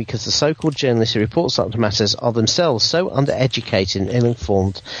improve, mainly because the so-called journalists who report such matters are themselves so undereducated and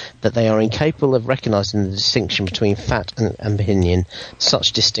ill-informed that they are incapable of recognising the distinction between fact and opinion.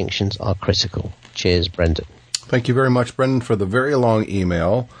 Such distinctions are critical. Cheers, Brendan. Thank you very much, Brendan, for the very long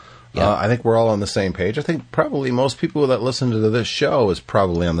email. Yeah. I think we're all on the same page. I think probably most people that listen to this show is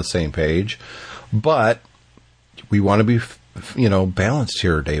probably on the same page. But we want to be, balanced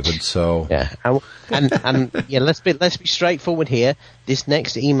here, David. So and let's be straightforward here. This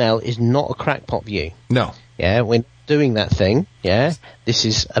next email is not a crackpot view. No. Yeah, we're doing that thing. Yeah, this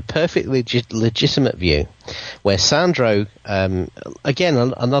is a perfectly legitimate view, where Sandro,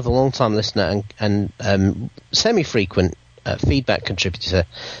 again another long-time listener and semi-frequent feedback contributor,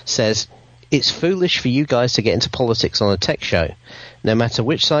 says, it's foolish for you guys to get into politics on a tech show. No matter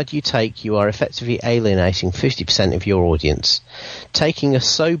which side you take, you are effectively alienating 50% of your audience. Taking a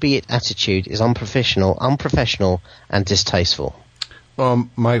so be it attitude is unprofessional, and distasteful.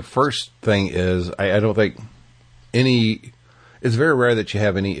 My first thing is, I don't think it's very rare that you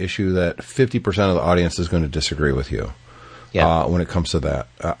have any issue that 50% of the audience is going to disagree with you when it comes to that.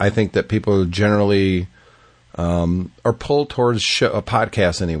 I think that people generally are pulled towards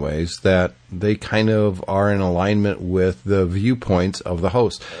podcasts anyways, that they kind of are in alignment with the viewpoints of the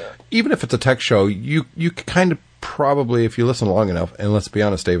host. Even if it's a tech show, you kind of probably, if you listen long enough, and let's be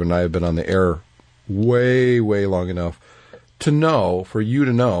honest, David and I have been on the air way, way long enough for you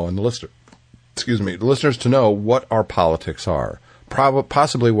to know, and the listeners to know what our politics are,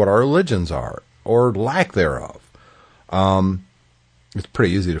 possibly what our religions are, or lack thereof. It's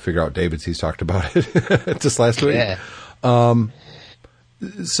pretty easy to figure out David's. He's talked about it just last week. Yeah.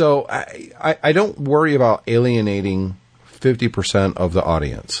 So I don't worry about alienating 50% of the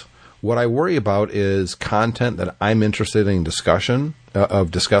audience. What I worry about is content that I'm interested in discussing,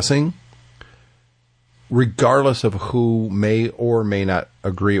 regardless of who may or may not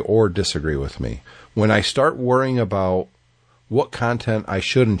agree or disagree with me. When I start worrying about what content I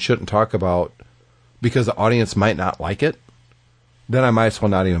should and shouldn't talk about because the audience might not like it, then I might as well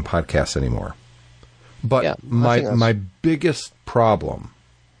not even podcast anymore. But my biggest problem,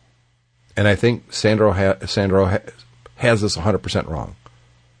 and I think Sandro has this 100% wrong,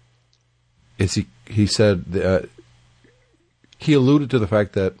 is he said he alluded to the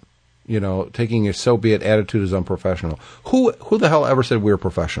fact that taking a so be it attitude is unprofessional. Who the hell ever said we were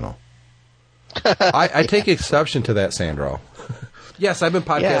professional? I take exception to that, Sandro. Yes, I've been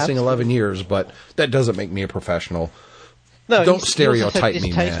podcasting 11 years, but that doesn't make me a professional. No, don't stereotype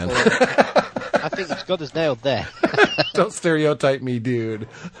me, man. I think you've got us nailed there. Don't stereotype me, dude.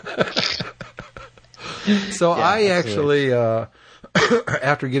 So Yeah, I actually,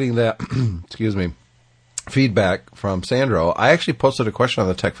 after getting that, excuse me, feedback from Sandro, I actually posted a question on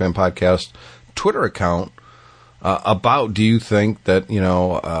the Tech Fan Podcast Twitter account about, do you think that,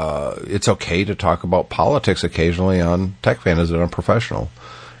 it's okay to talk about politics occasionally on Tech Fan? Is it unprofessional?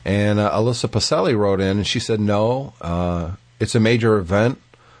 And Alyssa Pacelli wrote in and she said, no, it's a major event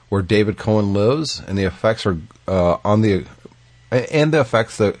where David Cohen lives, and the effects are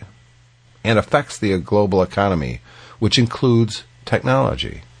affects the global economy, which includes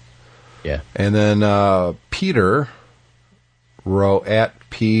technology. Yeah. And then Peter wrote at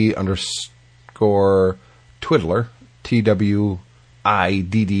P_Twiddler,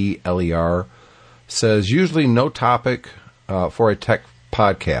 TWIDDLER, says, usually no topic for a tech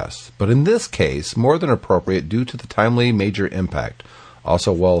podcast, but in this case, more than appropriate due to the timely major impact.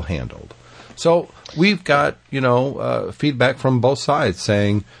 Also well handled. So we've got, feedback from both sides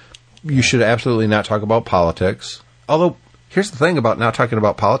saying you should absolutely not talk about politics. Although, here's the thing about not talking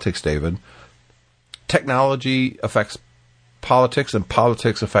about politics, David. Technology affects politics, and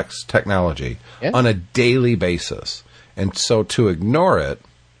politics affects technology on a daily basis. And so to ignore it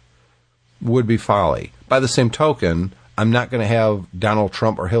would be folly. By the same token, I'm not going to have Donald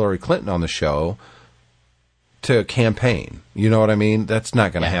Trump or Hillary Clinton on the show to campaign. You know what I mean? That's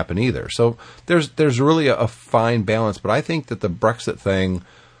not going to happen either. So there's really a fine balance. But I think that the Brexit thing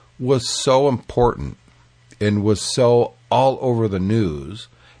was so important and was so all over the news,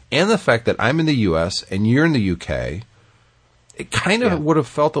 and the fact that I'm in the U.S. and you're in the U.K., it kind of would have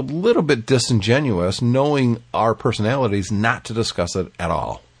felt a little bit disingenuous knowing our personalities not to discuss it at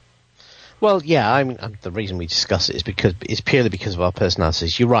all. Well, yeah, I mean, the reason we discuss it is purely because of our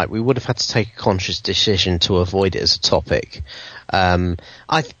personalities. You're right. We would have had to take a conscious decision to avoid it as a topic. I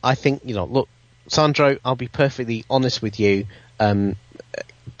think, look, Sandro, I'll be perfectly honest with you.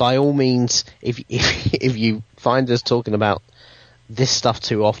 By all means, if you find us talking about this stuff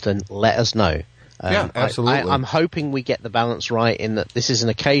too often, let us know. Yeah, absolutely. I'm hoping we get the balance right in that this is an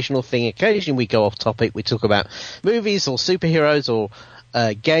occasional thing. Occasionally we go off topic. We talk about movies or superheroes or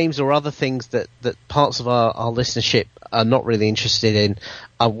games or other things that parts of our listenership are not really interested in.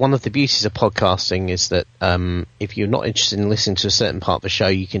 One of the beauties of podcasting is that if you're not interested in listening to a certain part of the show,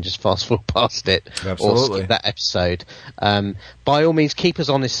 you can just fast forward past it or skip that episode. By all means, keep us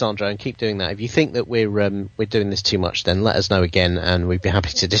honest, Sandro, and keep doing that. If you think that we're doing this too much, then let us know again, and we'd be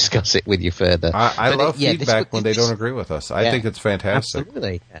happy to discuss it with you further. I love feedback when they don't agree with us. I think it's fantastic.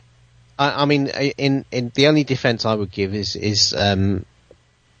 Absolutely. I mean, in the only defense I would give is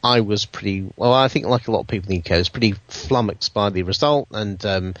I was I think like a lot of people in the UK, I was pretty flummoxed by the result, and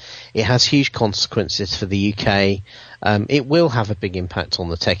it has huge consequences for the UK. It will have a big impact on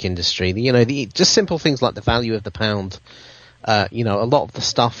the tech industry. Just simple things like the value of the pound. A lot of the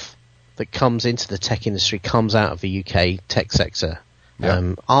stuff that comes into the tech industry comes out of the UK tech sector.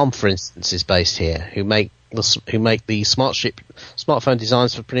 Yeah. Arm, for instance, is based here, who make the smartphone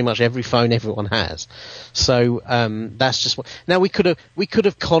designs for pretty much every phone everyone has. So that's just what. Now we could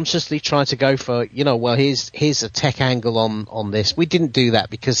have consciously tried to go for here's a tech angle on this. We didn't do that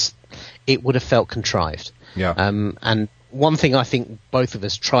because it would have felt contrived. Yeah. And one thing I think both of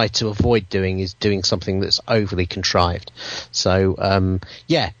us try to avoid doing is doing something that's overly contrived. So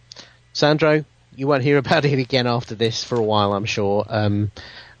Sandro, you won't hear about it again after this for a while, I'm sure.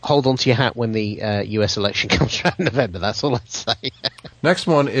 Hold on to your hat when the US election comes around in November. That's all I'd say. Next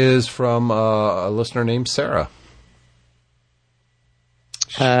one is from a listener named Sarah.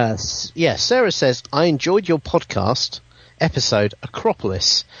 Sarah says, I enjoyed your podcast episode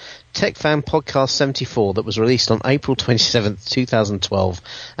Acropolis, Tech Fan Podcast 74, that was released on April 27th, 2012,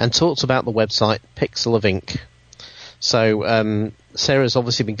 and talks about the website Pixel of Ink. So Sarah's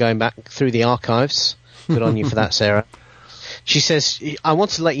obviously been going back through the archives. Good on you for that, Sarah. She says, I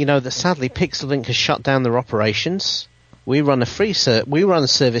want to let you know that sadly Pixel has shut down their operations. We run a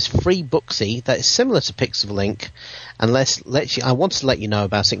service, Free Booksy, that is similar to Pixel, and I want to let you know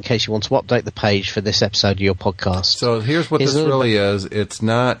about it in case you want to update the page for this episode of your podcast. So here's what this really is. It's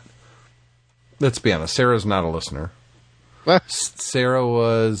not, let's be honest, Sarah's not a listener. What? Sarah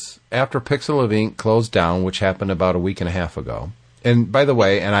was, after Pixel of Ink closed down, which happened about a week and a half ago. And by the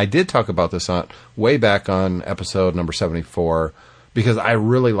way, and I did talk about this way back on episode number 74, because I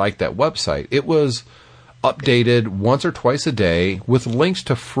really liked that website. It was updated once or twice a day with links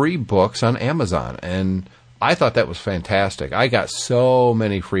to free books on Amazon. And I thought that was fantastic. I got so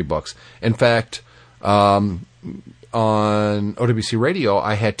many free books. In fact, on OWC Radio,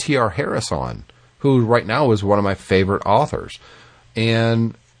 I had T.R. Harris on, who right now is one of my favorite authors.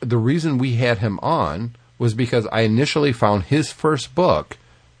 And the reason we had him on was because I initially found his first book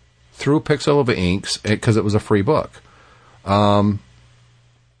through Pixel of Inks because it was a free book.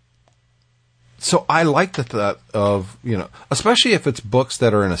 So I like the thought of, especially if it's books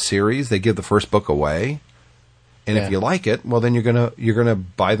that are in a series, they give the first book away. And if you like it, well, then you're gonna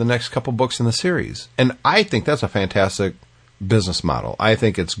buy the next couple books in the series. And I think that's a fantastic business model. I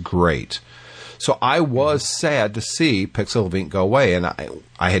think it's great. So I was sad to see Pixel of Ink go away. And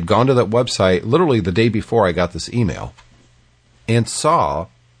I had gone to that website literally the day before I got this email and saw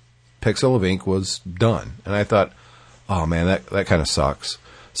Pixel of Ink was done. And I thought, oh man, that kind of sucks.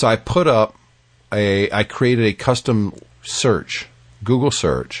 So I I created a custom search, Google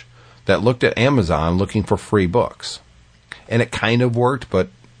search, that looked at Amazon looking for free books. And it kind of worked, but,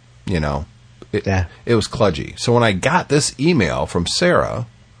 it was kludgy. So when I got this email from Sarah,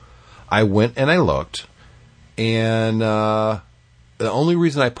 I went and I looked, and the only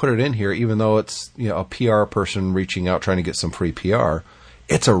reason I put it in here, even though it's a PR person reaching out trying to get some free PR,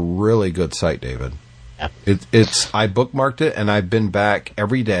 it's a really good site, David. Yeah. I bookmarked it, and I've been back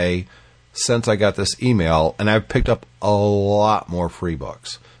every day since I got this email, and I've picked up a lot more free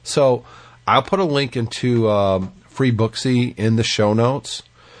books. So I'll put a link into Free Booksy in the show notes.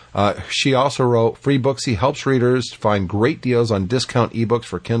 She also wrote, Free Booksy helps readers find great deals on discount ebooks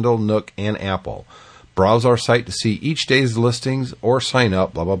for Kindle, Nook, and Apple. Browse our site to see each day's listings or sign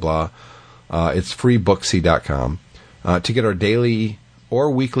up, blah, blah, blah. It's freebooksy.com to get our daily or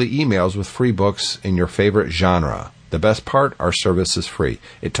weekly emails with free books in your favorite genre. The best part, our service is free.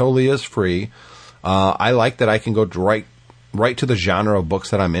 It totally is free. I like that I can go right to the genre of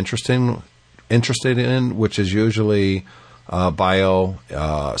books that I'm interested in, which is usually bio,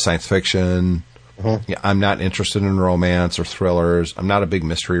 science fiction. Mm-hmm. Yeah, I'm not interested in romance or thrillers. I'm not a big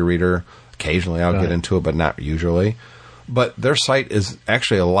mystery reader. Occasionally I'll get into it, but not usually. But their site is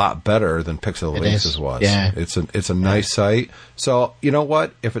actually a lot better than Pixel of Inks was. Yeah. It's a nice site. So you know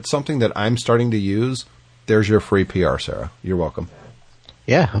what? If it's something that I'm starting to use, there's your free PR, Sarah. You're welcome.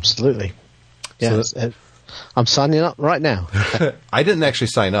 Yeah, absolutely. Yeah, so I'm signing up right now. I didn't actually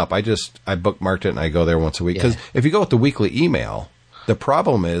sign up. I bookmarked it and I go there once a week. Because if you go with the weekly email, the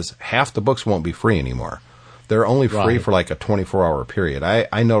problem is half the books won't be free anymore. They're only free for like a 24-hour period.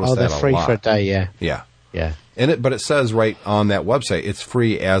 I noticed that a lot. Oh, they're free for a day, yeah. Yeah. Yeah. But it says right on that website, it's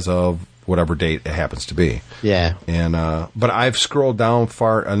free as of whatever date it happens to be. Yeah. And but I've scrolled down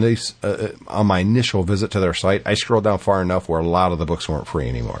far, at least on my initial visit to their site, I scrolled down far enough where a lot of the books weren't free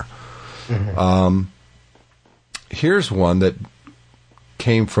anymore. Mm-hmm. Here's one that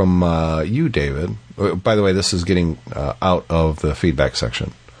came from you, David. By the way, this is getting out of the feedback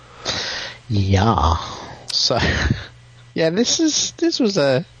section. Yeah. So, this was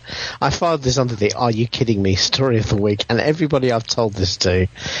I filed this under the "Are you kidding me?" story of the week, and everybody I've told this to,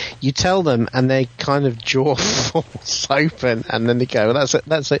 you tell them, and they kind of jaw falls open, and then they go, well,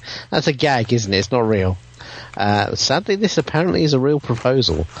 "That's a gag, isn't it? It's not real." Sadly, this apparently is a real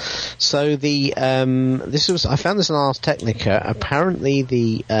proposal. So I found this on Ars Technica. Apparently,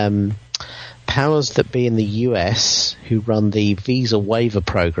 the powers that be in the US who run the visa waiver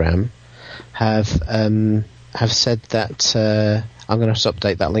program have said that. I'm going to have to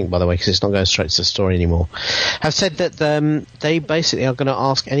update that link, by the way, because it's not going straight to the story anymore. Have said that they basically are going to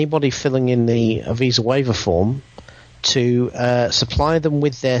ask anybody filling in the visa waiver form to supply them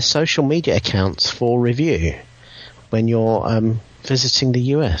with their social media accounts for review when you're visiting the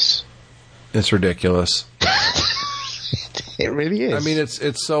US. It's ridiculous. It really is. I mean,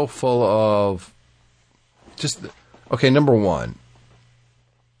 it's so full of number one,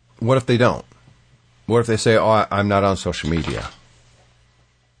 what if they don't? What if they say, "Oh, I'm not on social media"?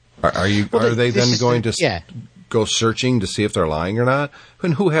 Are they then going to go searching to see if they're lying or not?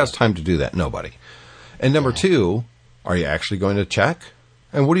 And who has time to do that? Nobody. And number two, are you actually going to check?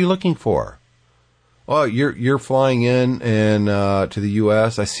 And what are you looking for? Oh, you're flying in to the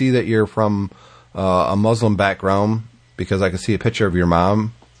U.S. I see that you're from a Muslim background because I can see a picture of your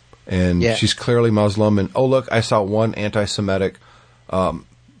mom, and she's clearly Muslim. And oh, look, I saw one anti-Semitic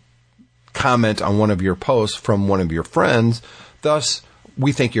comment on one of your posts from one of your friends. Thus,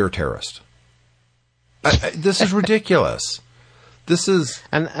 we think you're a terrorist. This is ridiculous. This is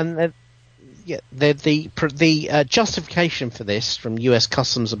the justification for this from U.S.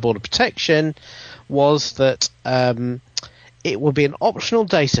 Customs and Border Protection was that it will be an optional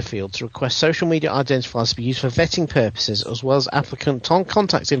data field to request social media identifiers to be used for vetting purposes, as well as applicant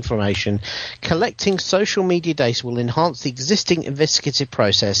contact information. Collecting social media data will enhance the existing investigative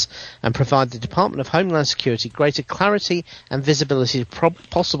process and provide the Department of Homeland Security greater clarity and visibility of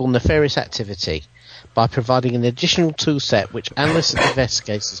possible nefarious activity. by providing an additional tool set which analysts and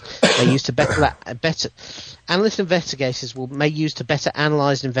investigators may use to better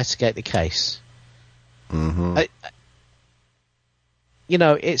analyze and investigate the case. Mm-hmm.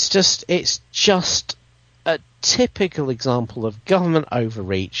 It's just a typical example of government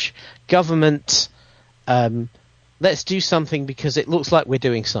overreach. Government, let's do something because it looks like we're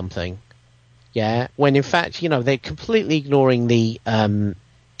doing something. Yeah, when in fact, they're completely ignoring the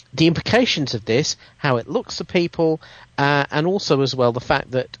implications of this, how it looks to people, and also as well the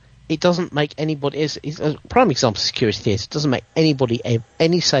fact that it doesn't make anybody, is a prime example of security theatre, it doesn't make anybody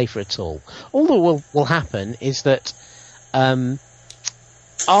any safer at all. All that will happen is that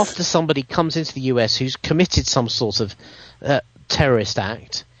after somebody comes into the US who's committed some sort of terrorist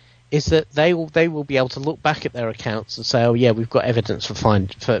act, is that they will be able to look back at their accounts and say, oh yeah, we've got evidence for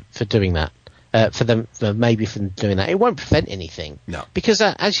doing that. For them doing that. It won't prevent anything. No. Because,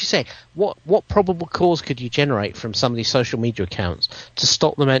 as you say, what probable cause could you generate from some of these social media accounts to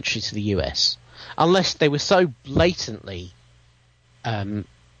stop them entry to the US? Unless they were so blatantly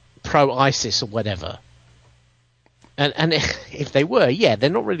pro-ISIS or whatever. And if they were, yeah, they're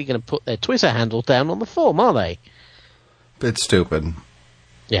not really going to put their Twitter handle down on the form, are they? It's stupid.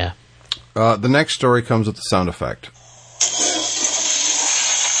 Yeah. The next story comes with the sound effect.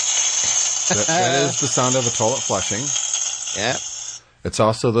 That is the sound of a toilet flushing. Yeah. It's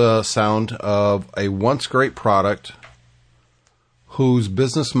also the sound of a once great product whose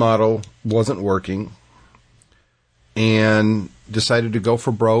business model wasn't working and decided to go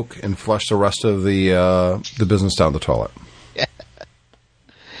for broke and flush the rest of the business down the toilet. Yeah.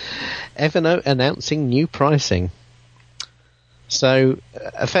 Evernote announcing new pricing. So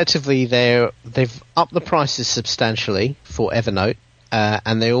effectively, they've upped the prices substantially for Evernote.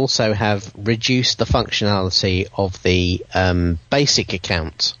 And they also have reduced the functionality of the basic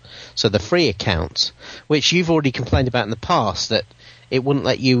account. So the free account, which you've already complained about in the past, that it wouldn't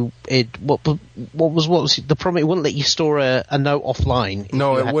let you. What was the problem? It wouldn't let you store a note offline.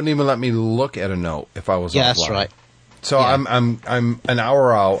 No, it wouldn't even let me look at a note if I was offline. Yeah, that's right. So yeah. I'm an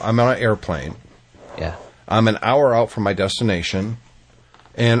hour out. I'm on an airplane. Yeah. I'm an hour out from my destination.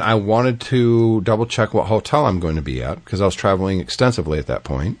 And I wanted to double check what hotel I'm going to be at because I was traveling extensively at that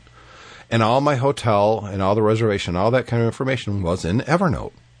point. And all my hotel and all the reservation, all that kind of information was in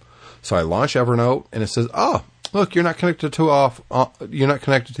Evernote. So I launch Evernote and it says, "Oh, look, you're not connected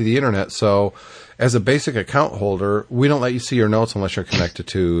to the internet. So as a basic account holder, we don't let you see your notes unless you're connected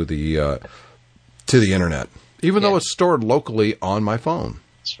to the internet, even though it's stored locally on my phone."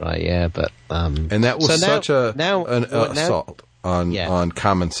 That's right. Yeah, but and that was such an assault on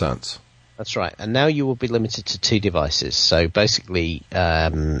common sense. That's right. And now you will be limited to 2 devices. So basically,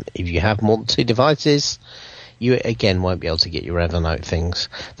 if you have more than 2 devices, you again won't be able to get your Evernote things.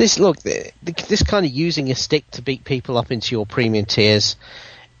 This kind of using a stick to beat people up into your premium tiers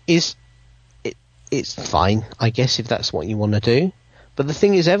it's fine, I guess, if that's what you want to do. But the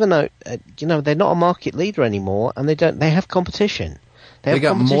thing is, Evernote, they're not a market leader anymore, and they have competition. They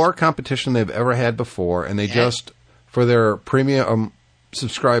got more competition they've ever had before, and they just, for their premium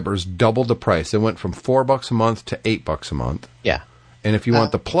subscribers, doubled the price. It went from $4 a month to $8 a month. Yeah. And if you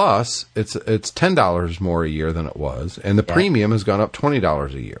want the plus, it's $10 more a year than it was, and the premium has gone up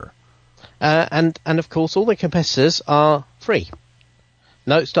 $20 a year. And of course, all the competitors are free.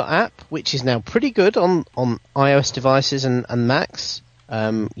 Notes.app, which is now pretty good on iOS devices and Macs,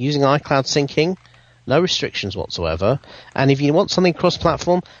 using iCloud syncing. No restrictions whatsoever. And if you want something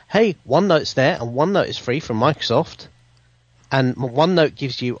cross-platform, hey, OneNote's there, and OneNote is free from Microsoft. And OneNote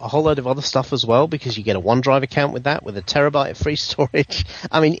gives you a whole load of other stuff as well, because you get a OneDrive account with that, with a terabyte of free storage.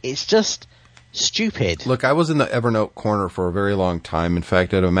 I mean, it's just stupid. Look, I was in the Evernote corner for a very long time. In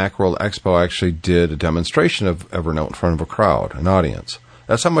fact, at a Macworld Expo, I actually did a demonstration of Evernote in front of a crowd, an audience.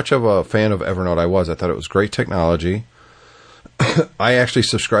 That's how much of a fan of Evernote I was. I thought it was great technology. I actually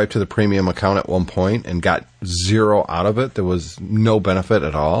subscribed to the premium account at one point and got zero out of it. There was no benefit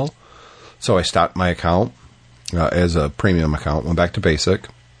at all. So I stopped my account as a premium account, went back to basic.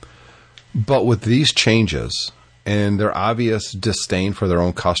 But with these changes and their obvious disdain for their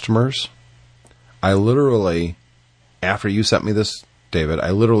own customers, I literally, after you sent me this, David, I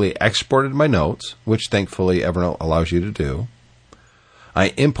literally exported my notes, which thankfully Evernote allows you to do.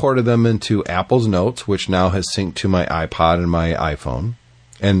 I imported them into Apple's Notes, which now has synced to my iPod and my iPhone.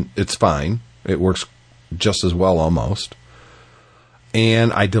 And it's fine. It works just as well almost.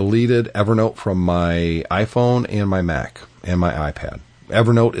 And I deleted Evernote from my iPhone and my Mac and my iPad.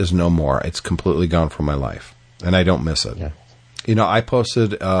 Evernote is no more. It's completely gone from my life. And I don't miss it. Yeah. You know, I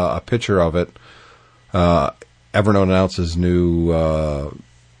posted a picture of it. Evernote announces new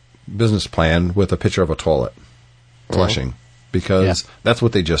business plan with a picture of a toilet flushing because that's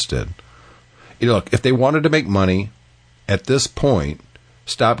what they just did. Look, if they wanted to make money at this point,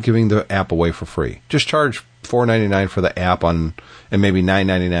 stop giving the app away for free. Just charge $4.99 for the app and maybe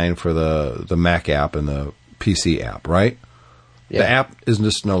 $9.99 for the Mac app and the PC app, right? Yeah. The app is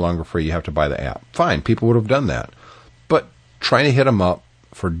just no longer free. You have to buy the app. Fine, people would have done that. But trying to hit them up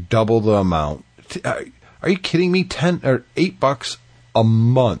for double the amount. Are you kidding me? $10 or $8 a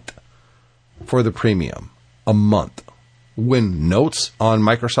month for the premium. A month. When Notes on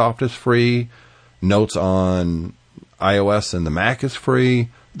Microsoft is free, Notes on iOS and the Mac is free,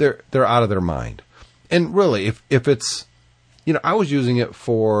 they're out of their mind. And really, if it's, I was using it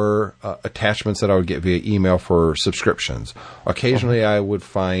for attachments that I would get via email for subscriptions. Occasionally, I would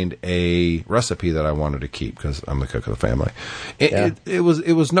find a recipe that I wanted to keep because I'm the cook of the family. It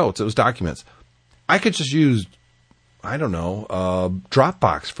was notes. It was documents. I could just use,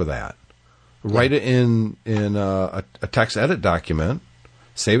 Dropbox for that. Write it in a text edit document,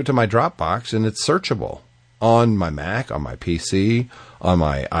 save it to my Dropbox, and it's searchable on my Mac, on my PC, on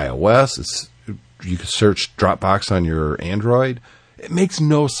my iOS. You can search Dropbox on your Android. It makes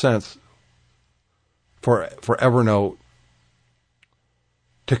no sense for Evernote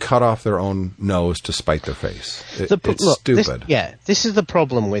to cut off their own nose to spite their face. It's stupid. This is the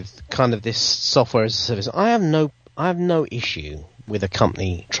problem with kind of this software as a service. I have no issue with a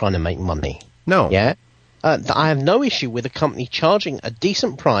company trying to make money. No. Yeah. I have no issue with a company charging a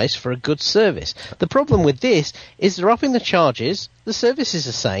decent price for a good service. The problem with this is they're upping the charges. The service is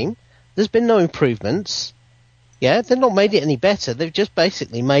the same. There's been no improvements. Yeah, they've not made it any better. They've just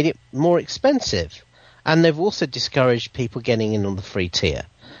basically made it more expensive. And they've also discouraged people getting in on the free tier.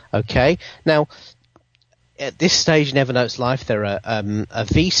 Okay? Now, at this stage in Evernote's life, they're a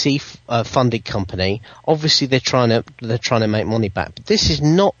VC funded company. Obviously, they're trying to make money back. But this is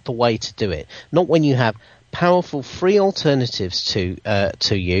not the way to do it. Not when you have powerful free alternatives to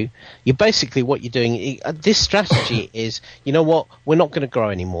you. You're basically what you're doing. This strategy is, you know what, we're not going to grow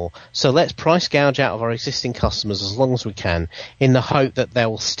anymore. So let's price gouge out of our existing customers as long as we can, in the hope that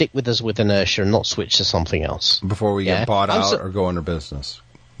they'll stick with us with inertia and not switch to something else before we get bought out or go under business.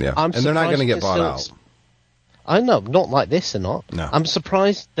 Yeah, and they're not going to get bought out. I know, not like this. They're not. No. I'm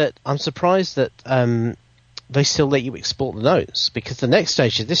surprised that they still let you export the notes, because the next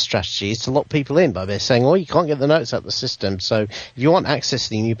stage of this strategy is to lock people in by saying, "Oh, you can't get the notes out of the system. So if you want access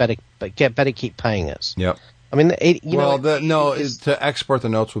to them, you better keep paying us." Yep. I mean, to export the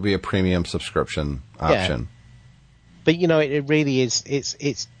notes will be a premium subscription option. Yeah. But it really is.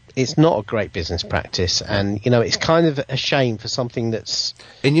 It's not a great business practice, and it's kind of a shame for something that's.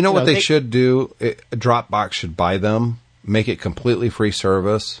 And what they should do? Dropbox should buy them, make it completely free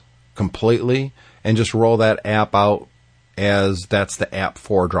service, completely, and just roll that app out as that's the app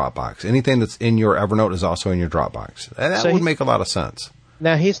for Dropbox. Anything that's in your Evernote is also in your Dropbox. And that would make a lot of sense.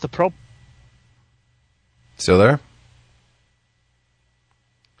 Now, here's the problem. Still there?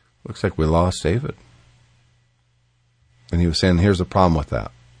 Looks like we lost David. And he was saying, here's the problem with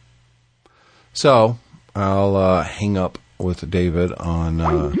that. So, I'll hang up with David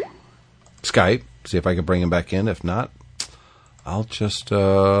on Skype, see if I can bring him back in. If not, I'll just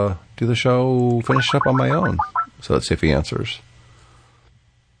do the show, finish it up on my own. So let's see if he answers.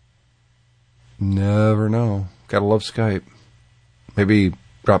 Never know. Gotta love Skype. Maybe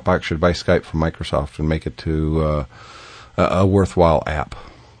Dropbox should buy Skype from Microsoft and make it to a worthwhile app.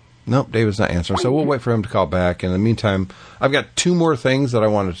 Nope, David's not answering. So we'll wait for him to call back. In the meantime, I've got two more things that I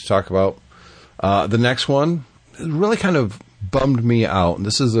wanted to talk about. The next one really kind of bummed me out. And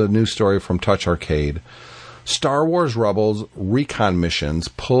this is a news story from Touch Arcade. Star Wars Rebels recon missions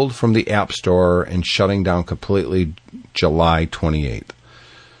pulled from the App Store and shutting down completely July 28th.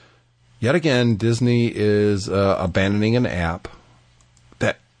 Yet again, Disney is abandoning an app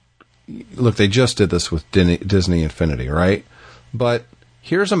that, look, they just did this with Disney Infinity, right? But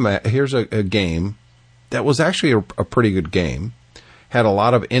here's a game that was actually a pretty good game, had a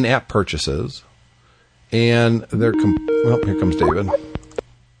lot of in-app purchases, and they're here comes David.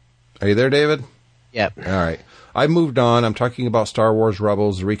 Are you there, David? Yep. All right. I moved on. I'm talking about Star Wars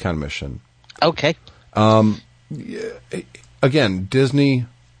Rebels recon mission. Okay. Again, Disney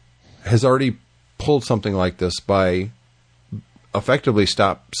has already pulled something like this by effectively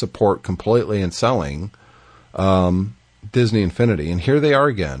stop support completely and selling Disney Infinity. And here they are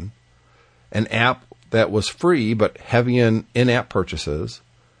again, an app that was free but heavy in-app purchases,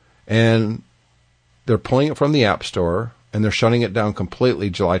 and they're pulling it from the App Store, and they're shutting it down completely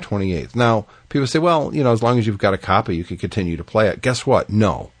July 28th. Now, people say, well, as long as you've got a copy, you can continue to play it. Guess what?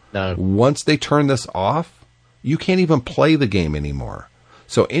 No. No. Once they turn this off, you can't even play the game anymore.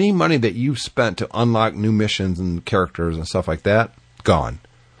 So any money that you spent to unlock new missions and characters and stuff like that, gone.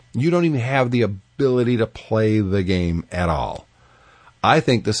 You don't even have the ability to play the game at all. I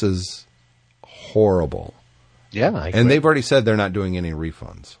think this is horrible. Yeah, I agree. And they've already said they're not doing any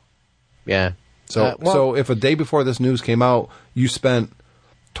refunds. Yeah. So if a day before this news came out, you spent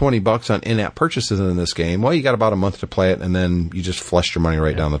 $20 on in-app purchases in this game, well, you got about a month to play it, and then you just flushed your money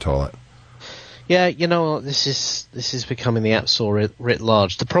right down the toilet. Yeah, you know, this is becoming the App Store writ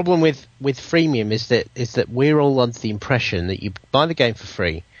large. The problem with freemium is that we're all under the impression that you buy the game for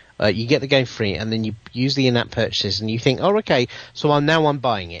free, you get the game free, and then you use the in-app purchases, and you think, oh, okay, so I'm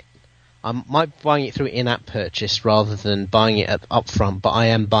buying it. I might be buying it through in-app purchase rather than buying it up front, but I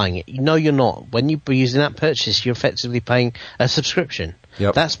am buying it. No, you're not. When you use in-app purchase, you're effectively paying a subscription.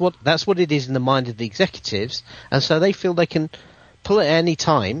 Yep. That's what it is in the mind of the executives, and so they feel they can pull it at any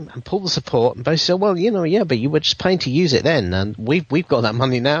time and pull the support and basically say, well, you know, yeah, but you were just paying to use it then, and we've got that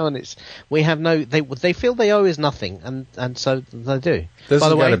money now, and they feel they owe us nothing, and so they do. This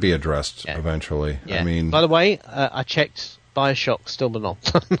has got to be addressed eventually. Yeah. I mean, by the way, I checked. BioShock still not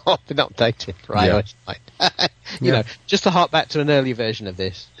been updated for iOS 9. You know, just to hark back to an earlier version of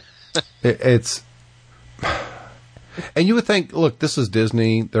this. It's... And you would think, look, this is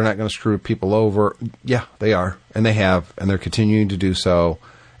Disney. They're not going to screw people over. Yeah, they are. And they have. And they're continuing to do so.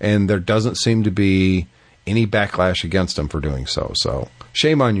 And there doesn't seem to be any backlash against them for doing so. So,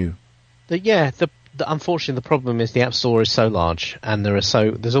 shame on you. Unfortunately, the problem is the App Store is so large. And there's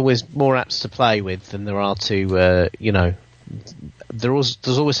always more apps to play with than there are to,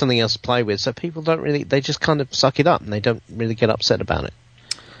 there's always something else to play with. So people they just kind of suck it up. And they don't really get upset about it.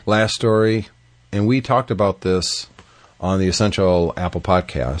 Last story. And we talked about this on the Essential Apple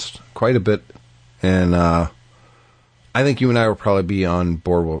podcast quite a bit. And I think you and I will probably be on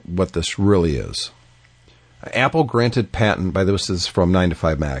board with what this really is. Apple granted patent, this is from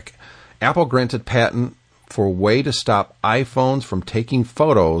 9to5Mac. Apple granted patent for a way to stop iPhones from taking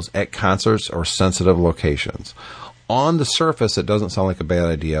photos at concerts or sensitive locations. On the surface, it doesn't sound like a bad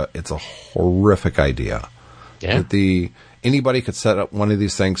idea. It's a horrific idea. Yeah. Anybody could set up one of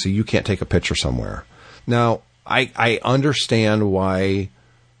these things so you can't take a picture somewhere. Now, I understand why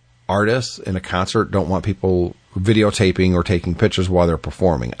artists in a concert don't want people videotaping or taking pictures while they're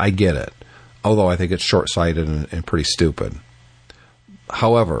performing. I get it. Although I think it's short-sighted and pretty stupid.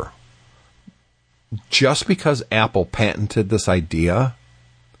 However, just because Apple patented this idea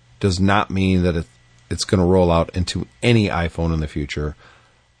does not mean that it's going to roll out into any iPhone in the future.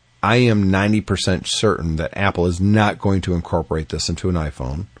 I am 90% certain that Apple is not going to incorporate this into an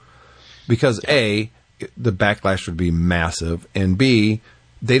iPhone because A, the backlash would be massive, and B,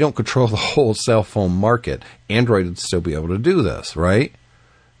 they don't control the whole cell phone market. Android would still be able to do this, right?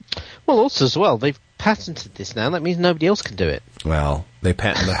 Well, also as well, they've patented this now. That means nobody else can do it. Well, they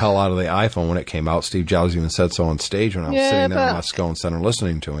patented the hell out of the iPhone when it came out. Steve Jobs even said so on stage when I was sitting there in Moscow Center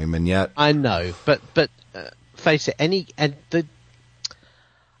listening to him, and yet... I know, but face it,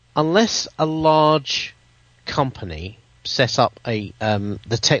 unless a large company sets up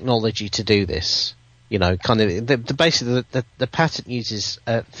the technology to do this, you know, kind of basically the patent uses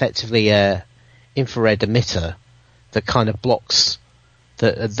effectively a infrared emitter that kind of blocks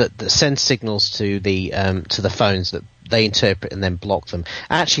that sends signals to the phones that they interpret and then block them.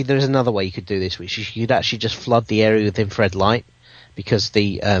 Actually, there's another way you could do this, which is you could actually just flood the area with infrared light, because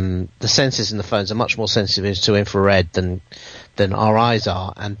the sensors in the phones are much more sensitive to infrared than our eyes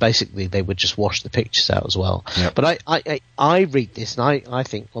are, and basically they would just wash the pictures out as well. Yep. But I read this and I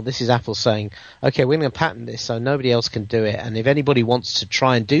think, well, this is Apple saying, okay, we're going to patent this so nobody else can do it, and if anybody wants to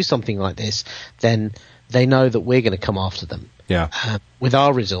try and do something like this, then they know that we're going to come after them. Yeah. With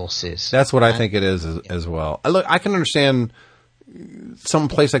our resources. That's what I think it is as well. Look, I can understand some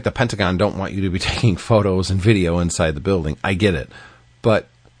place like the Pentagon don't want you to be taking photos and video inside the building. I get it. But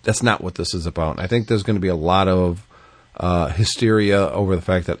that's not what this is about. I think there's going to be a lot of hysteria over the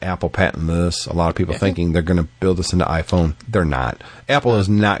fact that Apple patented this. A lot of people thinking they're going to build this into iPhone. They're not. Apple is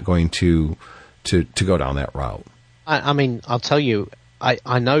not going to go down that route. I mean, I'll tell you,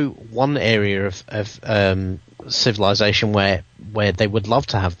 I know one area of civilization where they would love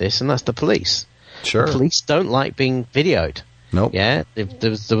to have this, and that's the police. Sure. The police don't like being videoed. Nope. Yeah,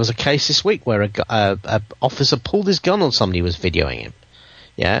 there was a case this week where a officer pulled his gun on somebody who was videoing him.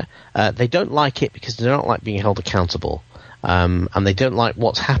 Yeah, they don't like it because they don't like being held accountable, and they don't like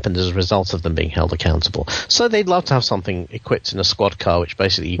what's happened as a result of them being held accountable. So they'd love to have something equipped in a squad car, which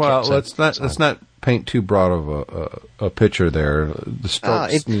basically let's not paint too broad of a picture there. The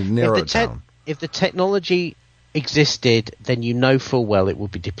strokes need narrowed down. If the technology existed, then you know full well it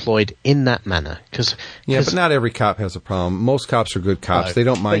would be deployed in that manner. But not every cop has a problem. Most cops are good cops. No. They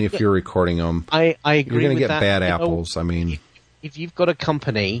don't mind if you're recording them. I agree. You're going to with get that. bad apples. I mean, if you've got a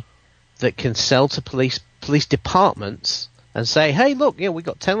company that can sell to police departments and say, "Hey, look, we've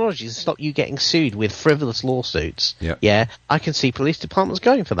got technology to stop you getting sued with frivolous lawsuits." Yep. Yeah, I can see police departments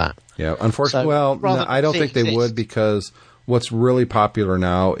going for that. yeah, unfortunately, So, rather I don't than think they exist. would, because what's really popular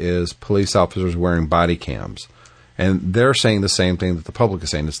now is police officers wearing body cams. And they're saying the same thing that the public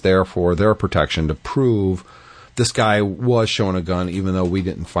is saying. It's there for their protection, to prove this guy was showing a gun even though we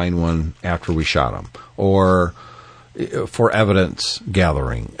didn't find one after we shot him, or for evidence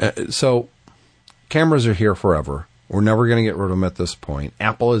gathering. So cameras are here forever. We're never going to get rid of them at this point.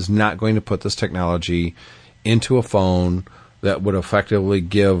 Apple is not going to put this technology into a phone that would effectively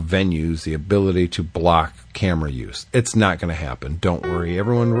give venues the ability to block camera use. It's not going to happen. Don't worry.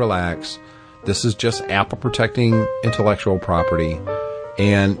 Everyone relax. This is just Apple protecting intellectual property.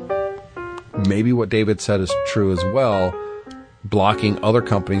 And maybe what David said is true as well, blocking other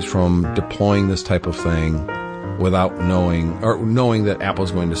companies from deploying this type of thing without knowing that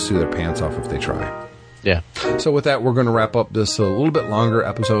Apple's going to sue their pants off if they try. Yeah. So with that, we're going to wrap up this a little bit longer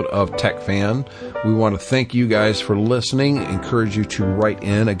episode of Tech Fan. We want to thank you guys for listening. Encourage you to write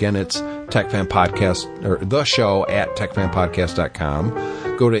in. Again, it's Tech Fan Podcast, or the show at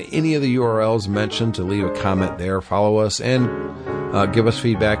techfanpodcast.com. Go to any of the URLs mentioned to leave a comment there. Follow us and give us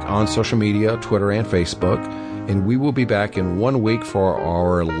feedback on social media, Twitter and Facebook. And we will be back in 1 week for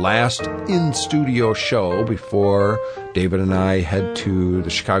our last in-studio show before David and I head to the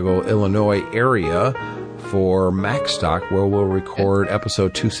Chicago, Illinois area for MacStock, where we'll record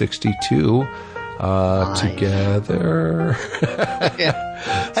episode 262 together.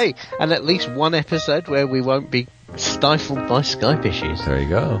 Yeah. Hey, and at least one episode where we won't be stifled by Skype issues. There you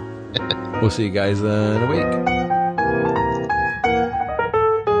go. We'll see you guys in a week.